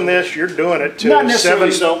you're doing this, you're doing it Not to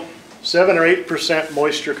necessarily so. 7 or 8%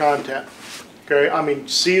 moisture content. Okay, I mean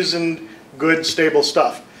seasoned, good, stable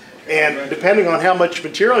stuff. And depending on how much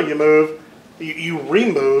material you move, you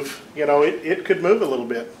remove, it could move a little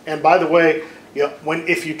bit. And by the way,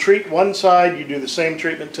 if you treat one side, you do the same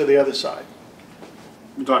treatment to the other side.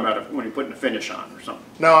 You're talking about when you're putting a finish on or something.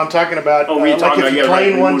 No, I'm talking about Oh, you're like talking if you about,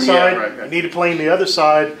 plane one yeah, side, right. you need to plane the other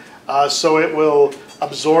side so it will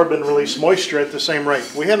absorb and release moisture at the same rate.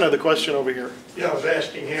 We had another question over here. Yeah, I was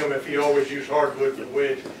asking him if he always used hardwood for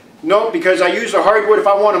wedge. No, because I use the hardwood if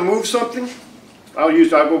I want to move something. I'll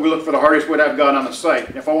go look for the hardest wood I've got on the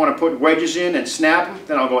site. If I want to put wedges in and snap them,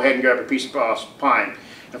 then I'll go ahead and grab a piece of pine.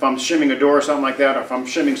 If I'm shimming a door or something like that, or if I'm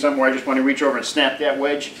shimming somewhere I just want to reach over and snap that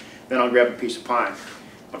wedge, then I'll grab a piece of pine.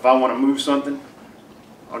 If I want to move something,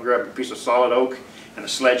 I'll grab a piece of solid oak and a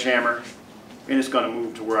sledgehammer, and it's going to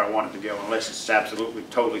move to where I want it to go, unless it's absolutely,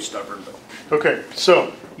 totally stubborn. Okay,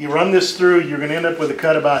 so you run this through, you're going to end up with a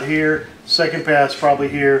cut about here, second pass probably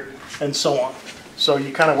here, and so on. So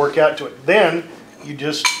you kind of work out to it. Then you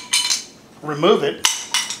just remove it,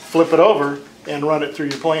 flip it over, and run it through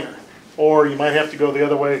your planer. Or you might have to go the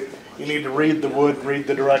other way. You need to read the wood, read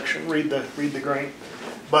the direction, read the grain.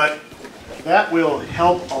 But that will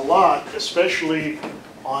help a lot, especially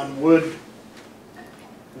on wood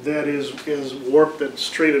that is warped, that's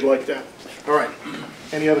treated like that. All right,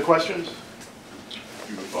 any other questions?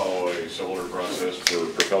 You would follow a similar process for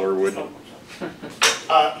propeller wood?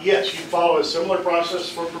 Yes, you follow a similar process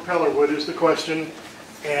for propeller wood is the question.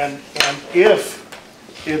 And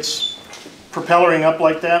if it's propellering up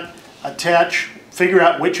like that, figure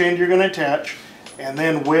out which end you're going to attach, and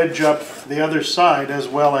then wedge up the other side as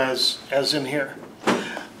well as in here.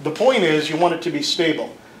 The point is you want it to be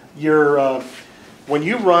stable. When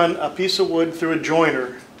you run a piece of wood through a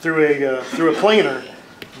joiner, through a planer,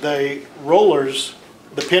 the rollers,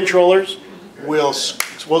 the pinch rollers, will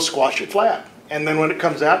squash it flat. And then when it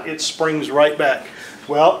comes out, it springs right back.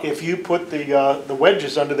 Well, if you put the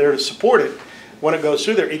wedges under there to support it, when it goes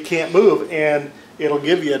through there, it can't move, and it'll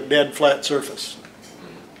give you a dead flat surface.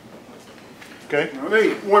 Okay?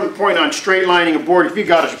 Maybe one point on straight lining a board. If you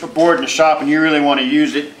got a board in the shop and you really want to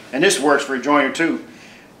use it, and this works for a joiner too,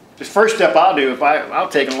 the first step I'll do, I'll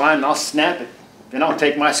take a line and I'll snap it. Then I'll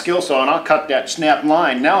take my skill saw and I'll cut that snapped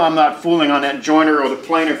line. Now I'm not fooling on that joiner or the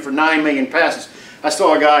planer for 9 million passes. I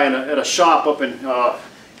saw a guy at a shop up in a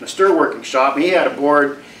stir-working shop, and he had a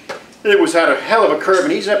board. It had a hell of a curve,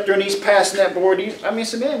 and he's up there and he's passing that board. I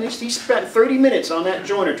said, man, he spent 30 minutes on that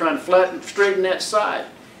joiner trying to flatten, straighten that side.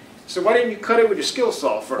 So why didn't you cut it with your skill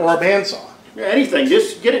saw first? Or a bandsaw. Yeah, anything,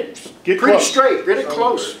 just get it pretty close. straight, get it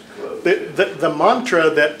close. The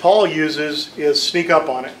mantra that Paul uses is sneak up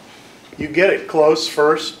on it. You get it close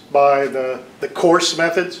first by the coarse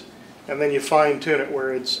methods, and then you fine tune it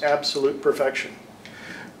where it's absolute perfection.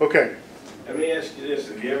 Okay. Let me ask you this,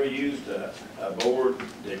 have you ever used a board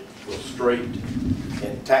that was straight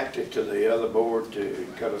and tacked it to the other board to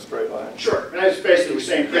cut a straight line? Sure, and that's basically the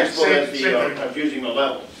same principle as using the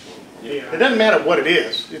level. It doesn't matter what it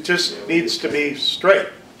is, it just needs to be straight.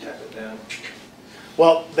 Tap it down.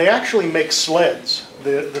 Well, they actually make sleds.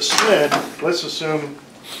 The sled, let's assume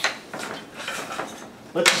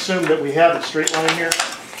that we have a straight line here.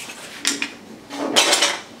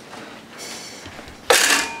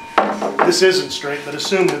 this isn't straight, but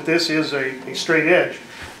assume that this is a straight edge.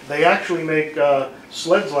 They actually make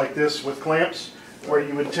sleds like this with clamps where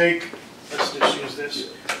you would take, let's just use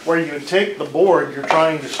this, where you would take the board you're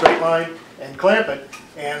trying to straight line and clamp it,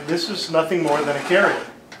 and this is nothing more than a carrier.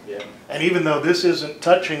 Yeah. And even though this isn't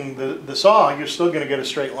touching the saw, you're still going to get a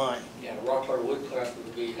straight line. Yeah, a rock hard wood crafter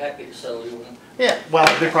would be happy to sell you one. Yeah,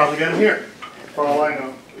 well, they probably got them here, for all I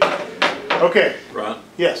know. Okay, Ron,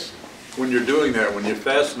 yes. when you're doing that, when you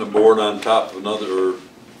fasten a board on top of another, or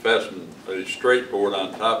fasten a straight board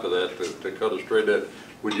on top of that to cut a straight edge,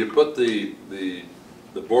 would you put the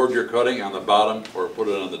board you're cutting on the bottom or put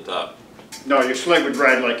it on the top? No, your sled would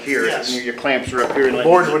ride like here, Yes. and your clamps are up here. The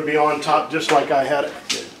board would be on top just like I had it.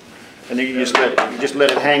 And then you just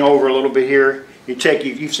let it hang over a little bit here.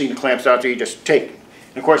 You've seen the clamps out there, you just take.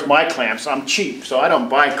 And of course my clamps, I'm cheap, so I don't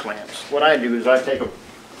buy clamps. What I do is I take a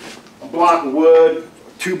block of wood,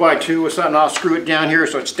 2x2 or something, I'll screw it down here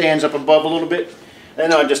so it stands up above a little bit.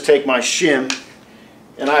 Then I'll just take my shim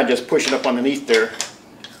and I just push it up underneath there.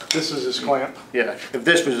 This is his clamp. Yeah, if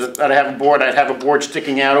this was, I'd have a board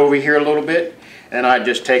sticking out over here a little bit, and I'd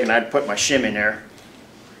just take and I'd put my shim in there.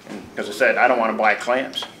 Because I said, I don't want to buy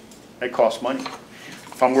clamps. They cost money.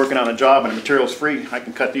 If I'm working on a job and the material's free, I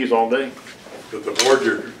can cut these all day. But the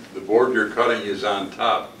board you're cutting is on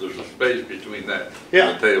top. There's a space between that Yeah.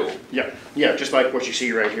 and the table. Yeah, yeah, just like what you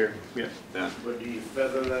see right here. Yeah. Yeah. But do you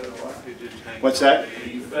feather that a lot? What's that? Do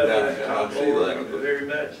you feather that Yeah, top I see board that. very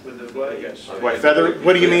much with the blade? What, feather?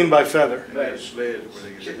 What do you mean by feather?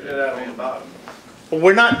 Chipping it out on the bottom.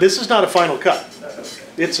 Well, this is not a final cut.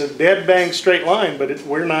 It's a dead bang straight line, but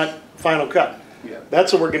we're not final cut. Yeah.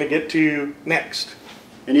 That's what we're going to get to next.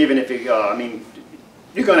 And even if you, I mean,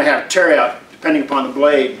 you're going to have tear out depending upon the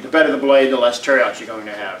blade. The better the blade, the less tear outs you're going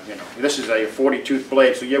to have. You know, this is a 40-tooth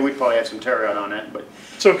blade, so yeah, we'd probably have some tear out on that. But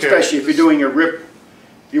It's okay. especially if you're doing your rip,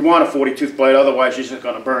 you want a 40-tooth blade. Otherwise, you're just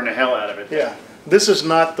going to burn the hell out of it. Yeah, this is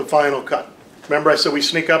not the final cut. Remember I said we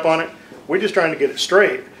sneak up on it? We're just trying to get it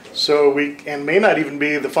straight, so and may not even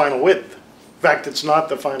be the final width. In fact, it's not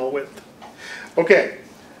the final width. Okay,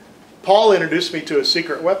 Paul introduced me to a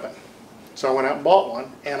secret weapon. So I went out and bought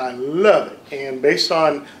one, and I love it. And based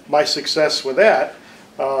on my success with that,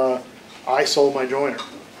 I sold my joiner.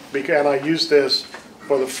 And I used this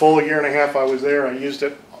for the full year and a half I was there. I used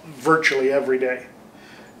it virtually every day.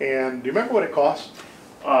 And do you remember what it cost?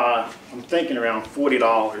 I'm thinking around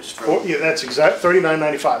 $40 for. Yeah, that's exact,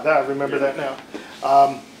 $39.95. I remember that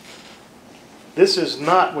now. This is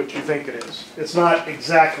not what you think it is. It's not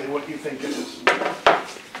exactly what you think it is.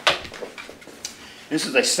 This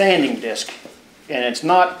is a sanding disc, and it's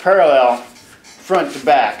not parallel front to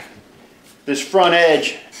back. This front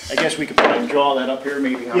edge, I guess we could probably draw that up here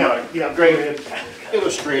maybe. Yeah, Great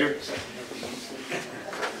illustrator.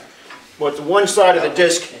 But the one side of the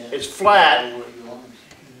disc is flat,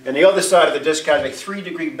 and the other side of the disc has a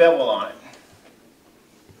 3-degree bevel on it.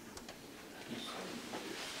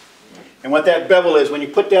 And what that bevel is, when you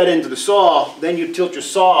put that into the saw, then you tilt your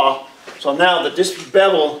saw, so now that this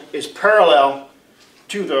bevel is parallel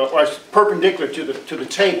to the, or it's perpendicular to the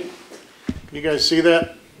table. Can you guys see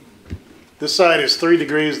that? This side is 3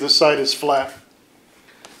 degrees, this side is flat.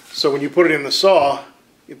 So when you put it in the saw,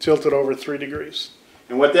 you tilt it over 3 degrees.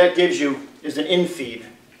 And what that gives you is an infeed.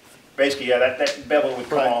 Basically, yeah, that bevel would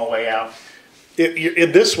come all the way out.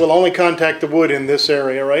 This will only contact the wood in this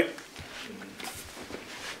area, right?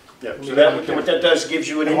 Yeah, so what that does gives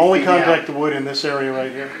you an infeed. Only contact the wood in this area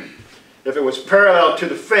right here. If it was parallel to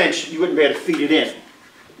the fence, you wouldn't be able to feed it in.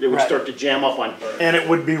 It would Right. start to jam up on. And it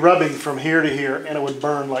would be rubbing from here to here, and it would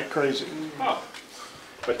burn like crazy.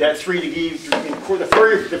 But that 3 degrees, for the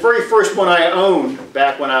very first one I owned,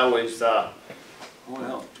 back when I was,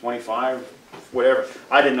 25, whatever,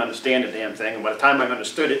 I didn't understand the damn thing. And by the time I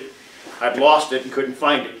understood it, I'd lost it and couldn't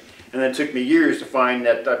find it. And then it took me years to find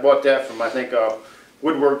that. I bought that from, I think,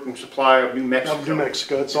 Woodworking Supply of New Mexico. Of New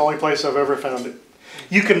Mexico. It's the only place I've ever found it.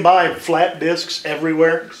 You can buy flat discs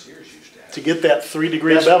everywhere to get that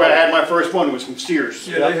 3-degree That's bevel. where I had my first one, was from Sears.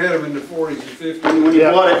 Yeah, they had them in the 40s and 50s. When you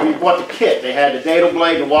bought it, when you bought the kit, they had the dado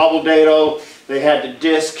blade, the wobble dado, they had the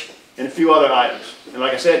disc, and a few other items. And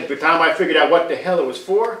like I said, by the time I figured out what the hell it was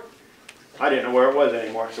for, I didn't know where it was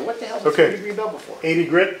anymore. So what the hell is a 3-degree bevel for? 80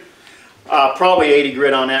 grit? Probably 80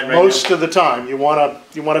 grit on that right Most now. of the time, you want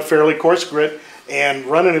a fairly coarse grit, and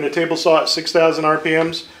running in a table saw at 6,000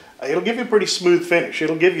 RPMs, it'll give you a pretty smooth finish.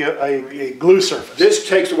 It'll give you a glue surface. This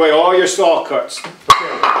takes away all your saw cuts.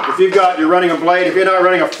 If you're running a blade, if you're not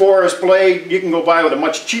running a forest blade, you can go buy with a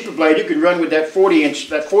much cheaper blade. You can run with that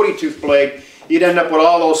 40-tooth blade. You'd end up with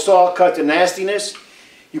all those saw cuts and nastiness.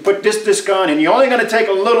 You put this disc on, and you're only gonna take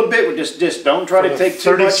a little bit with this disc. Don't try to take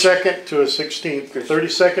too much. 32nd to a 16th,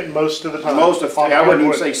 32nd most of the time. Most of, On I wouldn't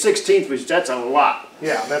even hardwood. say 16th, which that's a lot.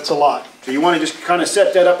 Yeah, that's a lot. So you wanna just kinda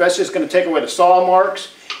set that up. That's just gonna take away the saw marks,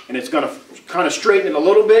 and it's gonna kinda straighten it a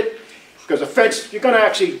little bit. Because the fence, you're gonna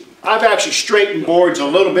I've actually straightened boards a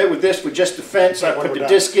little bit with this, with just the fence. I put the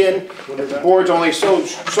disc in. If the board's only so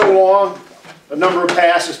long, a number of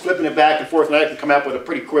passes, flipping it back and forth, and I can come out with a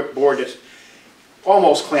pretty quick board that's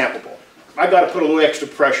almost clampable. I gotta put a little extra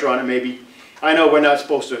pressure on it maybe. I know we're not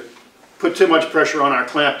supposed to put too much pressure on our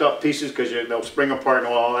clamped up pieces because they'll spring apart and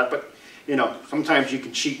all that, but you know, sometimes you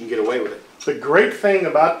can cheat and get away with it. The great thing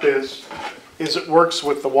about this is it works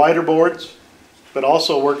with the wider boards, but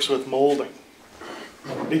also works with molding.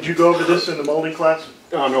 Did you go over this in the molding class?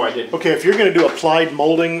 Oh, no, I didn't. Okay, if you're gonna do applied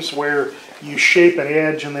moldings where you shape an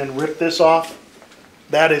edge and then rip this off,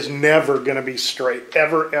 that is never gonna be straight,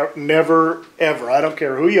 ever, never, ever. I don't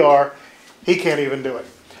care who you are, he can't even do it.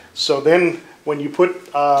 So then when you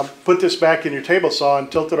put this back in your table saw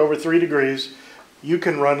and tilt it over 3 degrees, you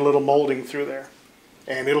can run a little molding through there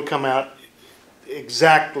and it'll come out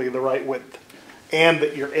exactly the right width. And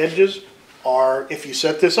that your edges are, if you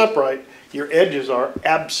set this up right, your edges are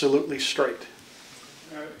absolutely straight.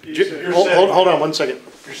 Hold on 1 second.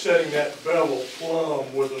 You're setting that bevel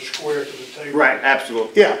plumb with a square to the table. Right,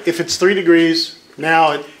 absolutely. Yeah, if it's 3 degrees,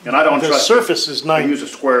 now And I don't the trust surface is I 90. use a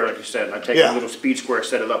square, like you said, and I take Yeah. a little speed square,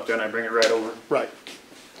 set it up there, and I bring it right over. Right.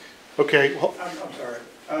 Okay, well, I'm sorry.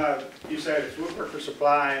 You said it's woodworker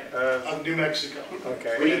supply of... New Mexico.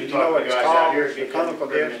 Okay. We need And to you talk know to what the it's guys out called? here, The conical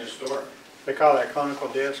bring it in disc? the store. They call that conical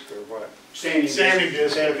disc or what? Sanding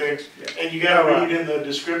disc, I think. And you gotta read in the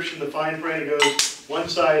description, the fine print, it goes one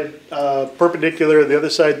side perpendicular, the other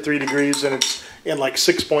side 3 degrees, and it's in like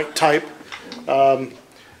 6-point type.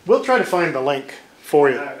 We'll try to find the link for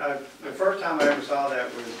you. The first time I ever saw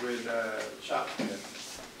that was with Shopsmith.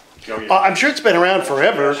 I'm sure it's been around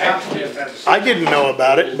forever. I didn't know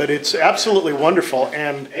about it, but it's absolutely wonderful.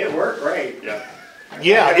 And It worked great. Yeah.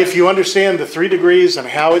 yeah, if you understand the 3 degrees and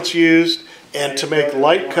how it's used and to make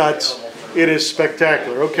light cuts, it is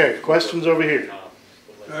spectacular. Okay, questions over here?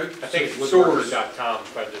 I think it's woodworker.com,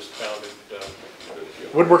 if I just found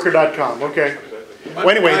it. Woodworker.com, okay. My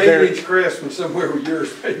Well, anyway, 8-inch craftsman somewhere with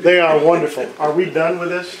yours. they are wonderful. Are we done with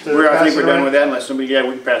this? I think we're done with that unless somebody, yeah,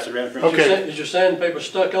 we can pass it around. Okay. Is your sandpaper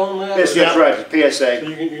stuck on that? Yes, Yeah. that's right, it's So PSA.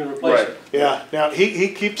 you can replace Right. it? Yeah, now he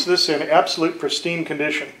keeps this in absolute pristine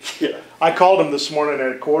condition. Yeah. I called him this morning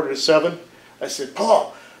at 6:45. I said,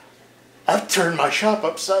 Paul, I've turned my shop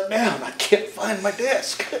upside down. I can't find my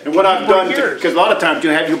desk. And what I've done, Yours. because a lot of times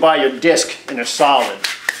you buy your disc and they're solid.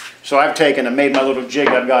 So I've taken and made my little jig.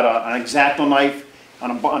 I've got an X-Acto knife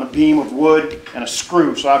on a beam of wood and a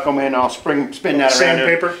screw. So I'll come in and I'll spin that around there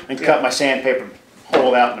Sandpaper? and cut my sandpaper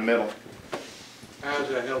hole out in the middle. How's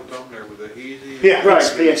that held on there with adhesive? Yeah, Right,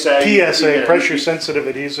 it's PSA. PSA, pressure sensitive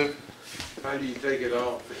adhesive. How do you take it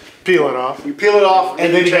off? Peel it off. You peel it off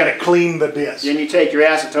And then you gotta clean the disc. Then you take your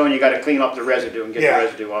acetone, you gotta clean up the residue and get Yeah. the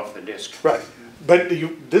residue off the disc. Right. But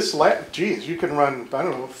geez, you can run, I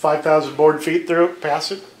don't know, 5,000 board feet through it,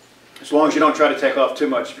 pass it. As long as you don't try to take off too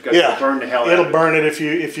much because Yeah. it'll burn the hell out It'll of it. burn it if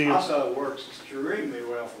you. Also, it works extremely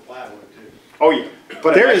well for plywood too. Oh, yeah.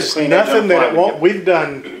 Put a There nice is clean edge on nothing that it plywood. won't, we've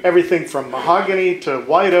done everything from mahogany to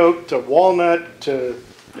white oak to walnut to,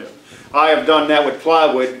 I have done that with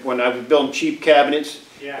plywood when I was building cheap cabinets,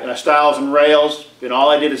 Yeah. stiles and rails, and all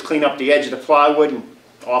I did is clean up the edge of the plywood and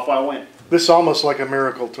off I went. this is almost like a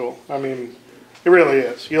miracle tool. I mean, it really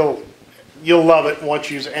is. You'll love it once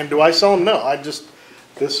you use it. And do I sell them? No,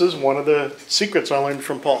 this is one of the secrets I learned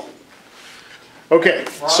from Paul. Okay,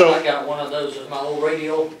 Ron, so I got one of those as my old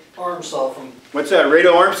radial arm saw from. What's that, a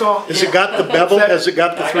radio arm saw? has it got the bevel? Has it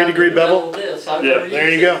got the 3-degree bevel? Yeah.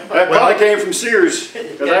 There you go. That probably came from Sears.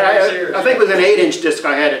 'Cause I think it was an 8-inch disc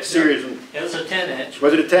I had at Sears. And It was a 10-inch.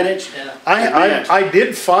 was it a 10-inch? Yeah. I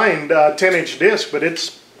did find a 10-inch disc, but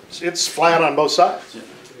it's flat on both sides.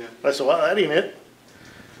 I said, well, that ain't it.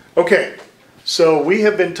 Okay, so we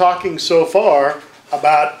have been talking so far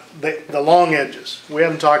about the long edges. We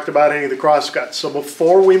haven't talked about any of the cross cuts. So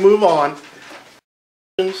before we move on,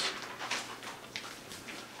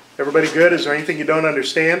 everybody good? Is there anything you don't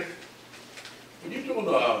understand? When you're doing,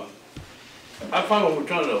 I find when we're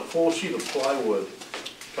trying to full sheet of plywood,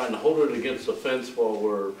 trying to hold it against the fence while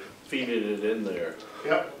we're feeding it in there.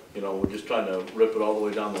 Yep. You know, we're just trying to rip it all the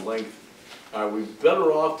way down the length. Are we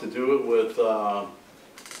better off to do it with,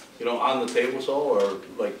 you know, on the table saw, or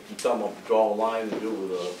like you tell them to draw a line and do it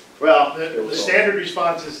with a? Well, The standard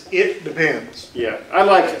response is, it depends. yeah, I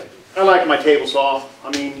like my table saw.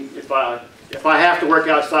 I mean, if I have to work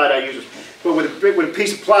outside, I use But with a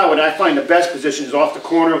piece of plywood, I find the best position is off the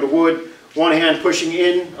corner of the wood, one hand pushing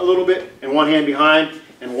in a little bit and one hand behind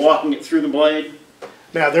and walking it through the blade.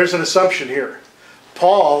 Now, there's an assumption here.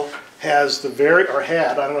 Paul has had,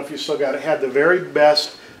 I don't know if you still got it, had the very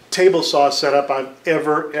best table saw setup I've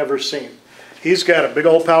ever seen. He's got a big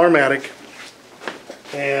old Powermatic,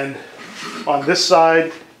 and on this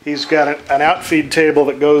side, he's got an outfeed table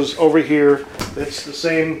that goes over here. That's the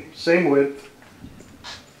same width.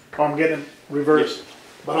 Oh, I'm getting reversed.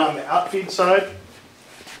 But on the outfeed side,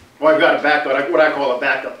 well, I've got a backup, what I call a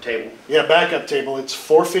backup table. yeah, backup table. It's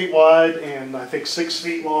 4 feet wide and I think 6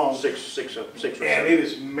 feet long. Six or And seven. it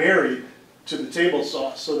is married to the table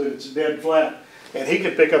saw so that it's dead flat. And he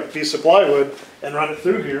could pick up a piece of plywood and run it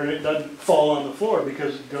through here and it doesn't fall on the floor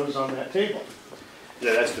because it goes on that table.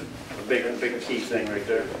 Yeah, that's the big key thing right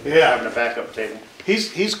there. Yeah. Having a backup table.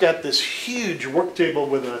 He's got this huge work table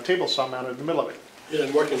with a table saw mounted in the middle of it. He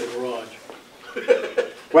doesn't work in the garage.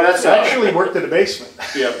 Well, that's Actually worked in the basement.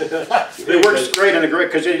 yeah. It works great in the garage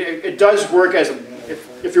because it does work as a,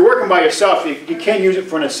 if you're working by yourself, you can use it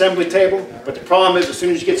for an assembly table. But the problem is, as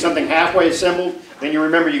soon as you get something halfway assembled, then you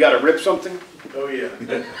remember you got to rip something. Oh, yeah.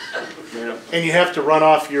 Yeah. And you have to run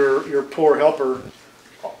off your poor helper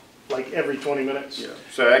like every 20 minutes. Yeah.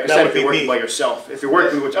 So like I That said, would if you're be working me. by yourself, if you're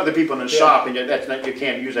working with other people in the shop, and that's not, you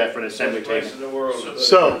can't use that for an assembly table. Place in the world.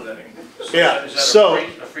 So, yeah, Is that so. a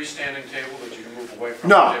freestanding table that you can move away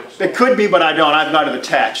from? No, it could be, but I don't. I've got it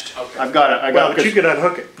attached. Okay. I've got it. Well, but you could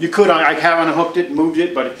unhook it. You could. I have unhooked it, moved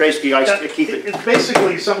it, but basically I keep it. It's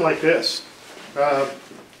basically something like this,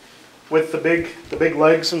 with the big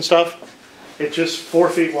legs and stuff. It's just 4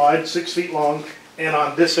 feet wide, 6 feet long, and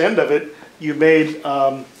on this end of it, you made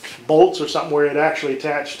bolts or something where it actually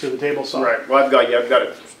attached to the table saw. Right. Well, I've got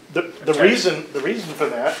it. The reason for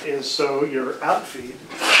that is so your outfeed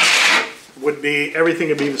would be, everything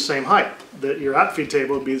would be the same height. That your outfeed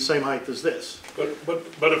table would be the same height as this. But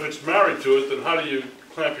if it's married to it, then how do you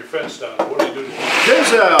clamp your fence down? What do you do?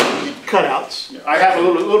 There's Cutouts. I have a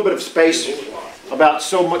little bit of space, about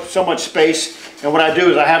so much space, and what I do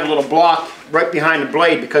is I have a little block right behind the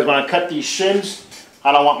blade because when I cut these shims,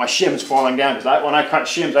 I don't want my shims falling down because when I cut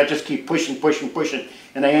shims, I just keep pushing,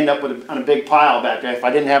 and they end up on a big pile back there. If I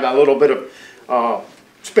didn't have that little bit of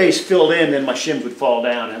space filled in, then my shims would fall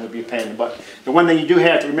down and it would be a pain in the butt. The one thing you do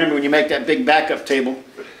have to remember when you make that big backup table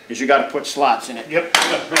is you got to put slots in it. Yep.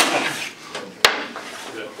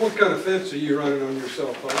 What kind of fence are you running on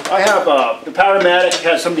yourself, Paul? I have the Powermatic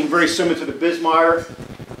has something very similar to the Bismarck.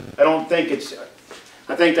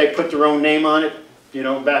 I think they put their own name on it. You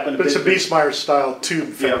know, back when the But it's a Biesmeyer style tube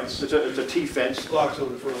fence. Yeah, it's a T-fence. Locks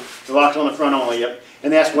on the front. The locks on the front only, yep.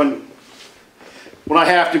 And that's when I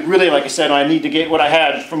have to really, like I said, I need to get what I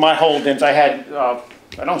had for my hold-ins. I had, I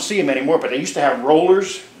don't see them anymore, but they used to have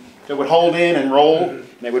rollers that would hold in and roll. And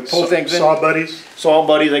they would pull things in. Saw buddies. Saw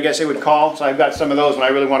buddies, I guess they would call. So I've got some of those when I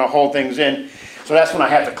really want to hold things in. So that's when I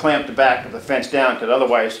have to clamp the back of the fence down, because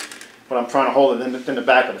otherwise, when I'm trying to hold it, then the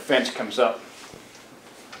back of the fence comes up.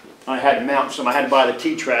 I had to mount some. I had to buy the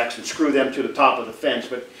T-tracks and screw them to the top of the fence,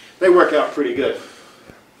 but they work out pretty good.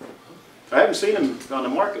 I haven't seen them on the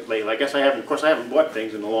market lately. I guess I haven't. Of course, I haven't bought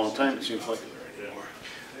things in a long time. It seems like.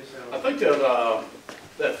 I think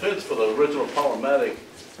that fence for the original Powermatic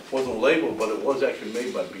wasn't labeled, but it was actually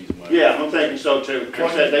made by Biesmeyer. Yeah, I'm thinking so too.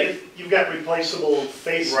 You've got replaceable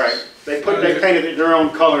faces. Right. They painted it their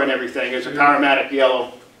own color and everything. It's a Powermatic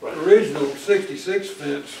yellow. Right. Original 66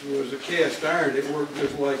 fence was a cast iron. It worked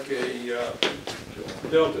just like a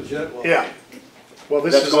Delta jet lock. Yeah. Well,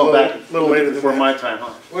 this That's is a going back little later than before that. my time,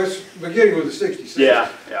 huh? Well, it's beginning with the 66. Yeah.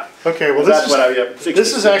 Okay, well, That's what I, yeah,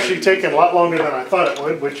 this is actually taking a lot longer than I thought it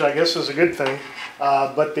would, which I guess is a good thing.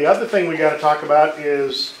 But the other thing we got to talk about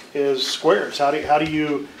is squares. How do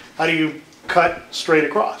you cut straight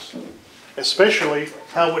across? Especially,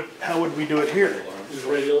 how would we do it here? Just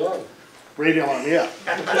radial arm. Radial arm, yeah.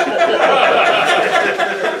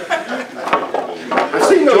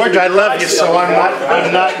 George, I love you, so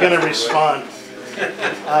I'm not going to respond.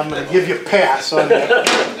 I'm going to give you a pass on that.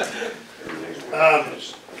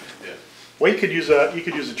 Well, you could use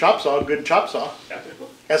a chop saw, a good chop saw,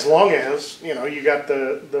 as long as you got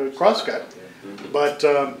the crosscut. But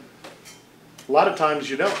a lot of times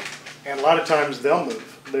you don't, and a lot of times they'll move.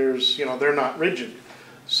 They're not rigid.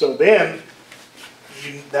 So then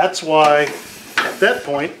that's why at that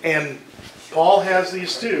point, and Paul has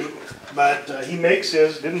these too, but he makes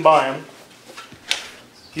his, didn't buy them.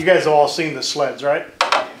 You guys have all seen the sleds, right?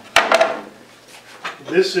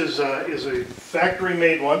 This is a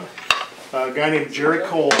factory-made one. A guy named Jerry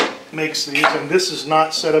Cole makes these, and this is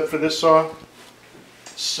not set up for this saw.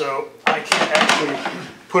 So I can't actually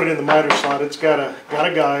put it in the miter slot. It's got a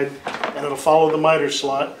guide, and it'll follow the miter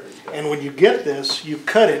slot. And when you get this, you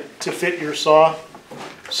cut it to fit your saw.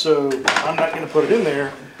 So I'm not going to put it in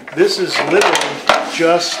there. This is literally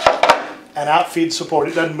just an outfeed support.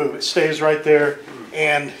 It doesn't move. It stays right there.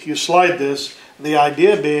 And you slide this. The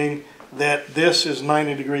idea being that this is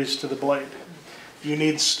 90 degrees to the blade. You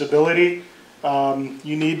need stability.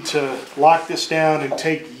 You need to lock this down and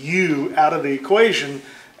take you out of the equation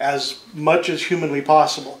as much as humanly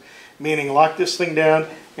possible. Meaning lock this thing down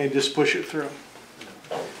and just push it through.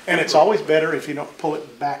 And it's always better if you don't pull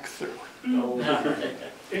it back through.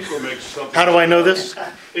 Inco makes something. How do I know this?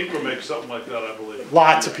 Inco makes something like that, I believe.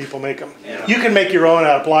 Lots of people make them. You can make your own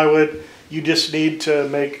out of plywood. You just need to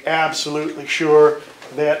make absolutely sure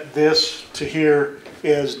that this to here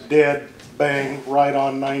is dead bang right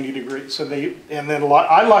on 90 degrees. And then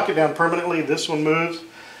I lock it down permanently. This one moves.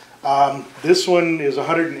 This one is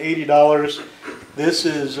 $180. This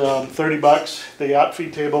is 30 bucks. The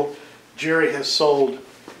outfeed table. Jerry has sold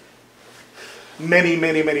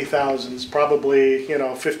many thousands, probably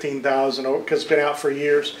 15,000, because it's been out for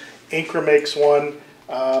years. Incra makes one.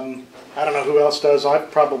 I don't know who else does. I've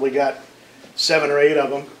probably got 7 or 8 of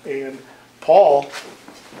them. And Paul,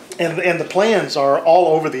 and the plans are all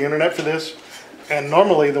over the internet for this. And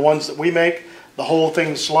normally the ones that we make, the whole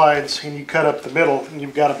thing slides and you cut up the middle, and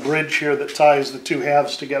you've got a bridge here that ties the two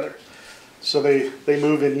halves together. So they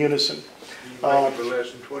move in unison. You make it for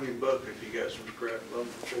less than 20 bucks if you got some scrap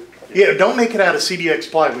lumber too. Yeah, don't make it out of CDX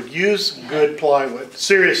plywood. Use good plywood.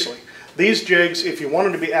 Seriously. These jigs, if you want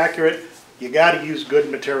them to be accurate, you got to use good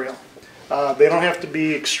material. They don't have to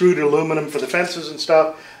be extruded aluminum for the fences and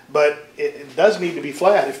stuff, but it does need to be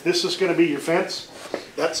flat. If this is going to be your fence,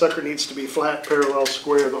 that sucker needs to be flat, parallel,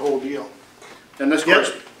 square, the whole deal. And this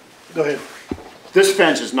course, go ahead. This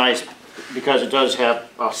fence is nice because it does have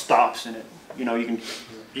stops in it. You know, you can.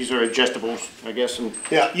 These are adjustables, I guess. And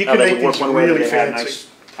yeah, you can make these really fancy.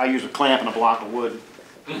 I use a clamp and a block of wood.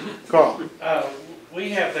 Carl.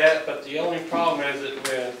 We have that, but the only problem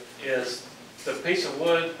is the piece of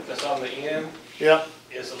wood that's on the end. Yeah.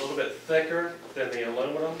 Is a little bit thicker than the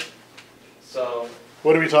aluminum. So.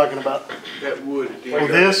 What are we talking about? That wood. Oh,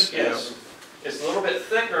 this? Yes. It's a little bit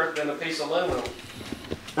thicker than the piece of aluminum.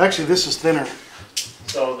 Actually, this is thinner.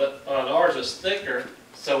 So ours is thicker,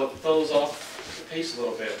 so it throws off the piece a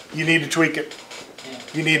little bit. You need to tweak it.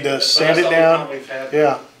 You need to sand it down.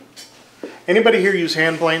 Yeah. Anybody here use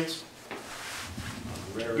hand planes?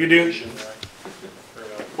 You do?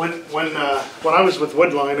 When I was with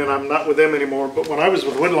Woodline, and I'm not with them anymore, but when I was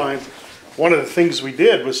with Woodline, one of the things we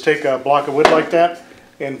did was take a block of wood like that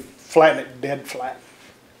and flatten it dead flat.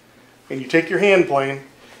 And you take your hand plane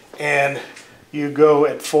and you go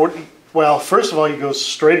at 40, well, first of all, you go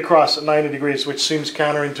straight across at 90 degrees, which seems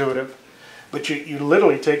counterintuitive. But you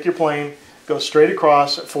literally take your plane, go straight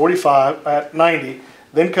across at 45, at 90,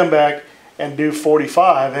 then come back and do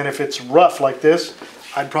 45. And if it's rough like this,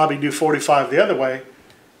 I'd probably do 45 the other way.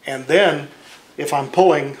 And then if I'm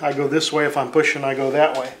pulling, I go this way. If I'm pushing, I go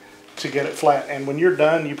that way to get it flat. And when you're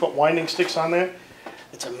done, you put winding sticks on there.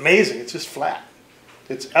 It's amazing. It's just flat.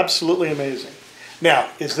 It's absolutely amazing. Now,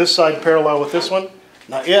 is this side parallel with this one?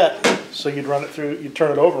 Not yet. So you'd run it through, you'd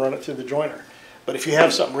turn it over, run it through the joiner. But if you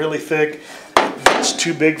have something really thick, it's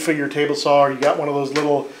too big for your table saw, or you got one of those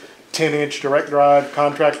little 10-inch direct drive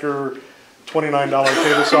contractor $29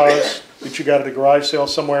 table saws that you got at a garage sale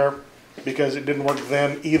somewhere because it didn't work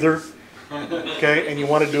then either, okay, and you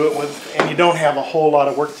want to do it with, and you don't have a whole lot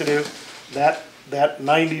of work to do, that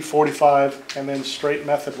 90, 45, and then straight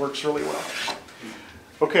method works really well.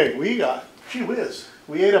 Okay, gee whiz,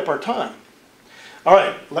 we ate up our time. All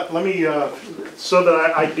right, let me, so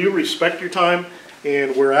that I do respect your time,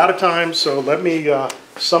 and we're out of time, so let me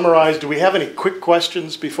summarize. Do we have any quick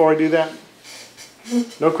questions before I do that?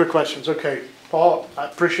 No quick questions, okay. Paul, I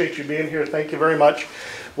appreciate you being here. Thank you very much.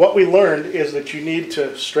 What we learned is that you need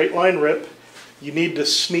to straight line rip. You need to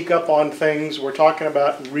sneak up on things. We're talking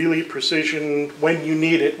about really precision when you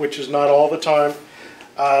need it, which is not all the time.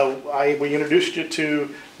 We introduced you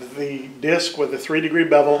to the disc with the 3-degree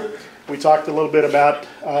bevel. We talked a little bit about,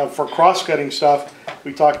 for cross-cutting stuff,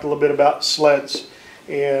 we talked a little bit about sleds.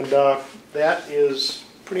 And that is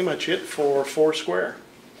pretty much it for 4 square.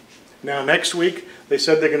 Now next week, they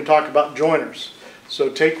said they're going to talk about joiners. So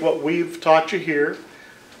take what we've taught you here,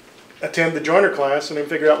 attend the joiner class, and then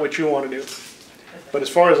figure out what you want to do. But as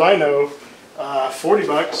far as I know, 40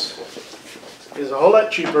 bucks is a whole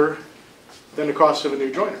lot cheaper than the cost of a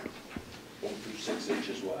new joiner. 1 through 6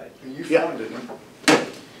 inches wide. And you found it, huh?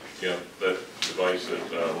 Yeah, that device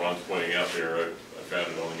that Ron's pointing out there, I found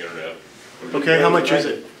it on the internet. Okay, how much is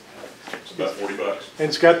it? It's about $40. And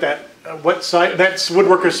it's got that, what side, that's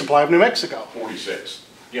Woodworkers Supply of New Mexico. 46.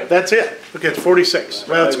 Yeah. That's it. Okay, it's 46.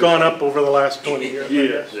 Well, it's gone up over the last 20 years. I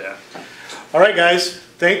guess. Yeah. All right, guys.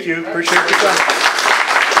 Thank you. Appreciate your time.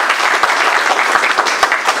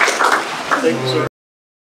 Thank you, sir.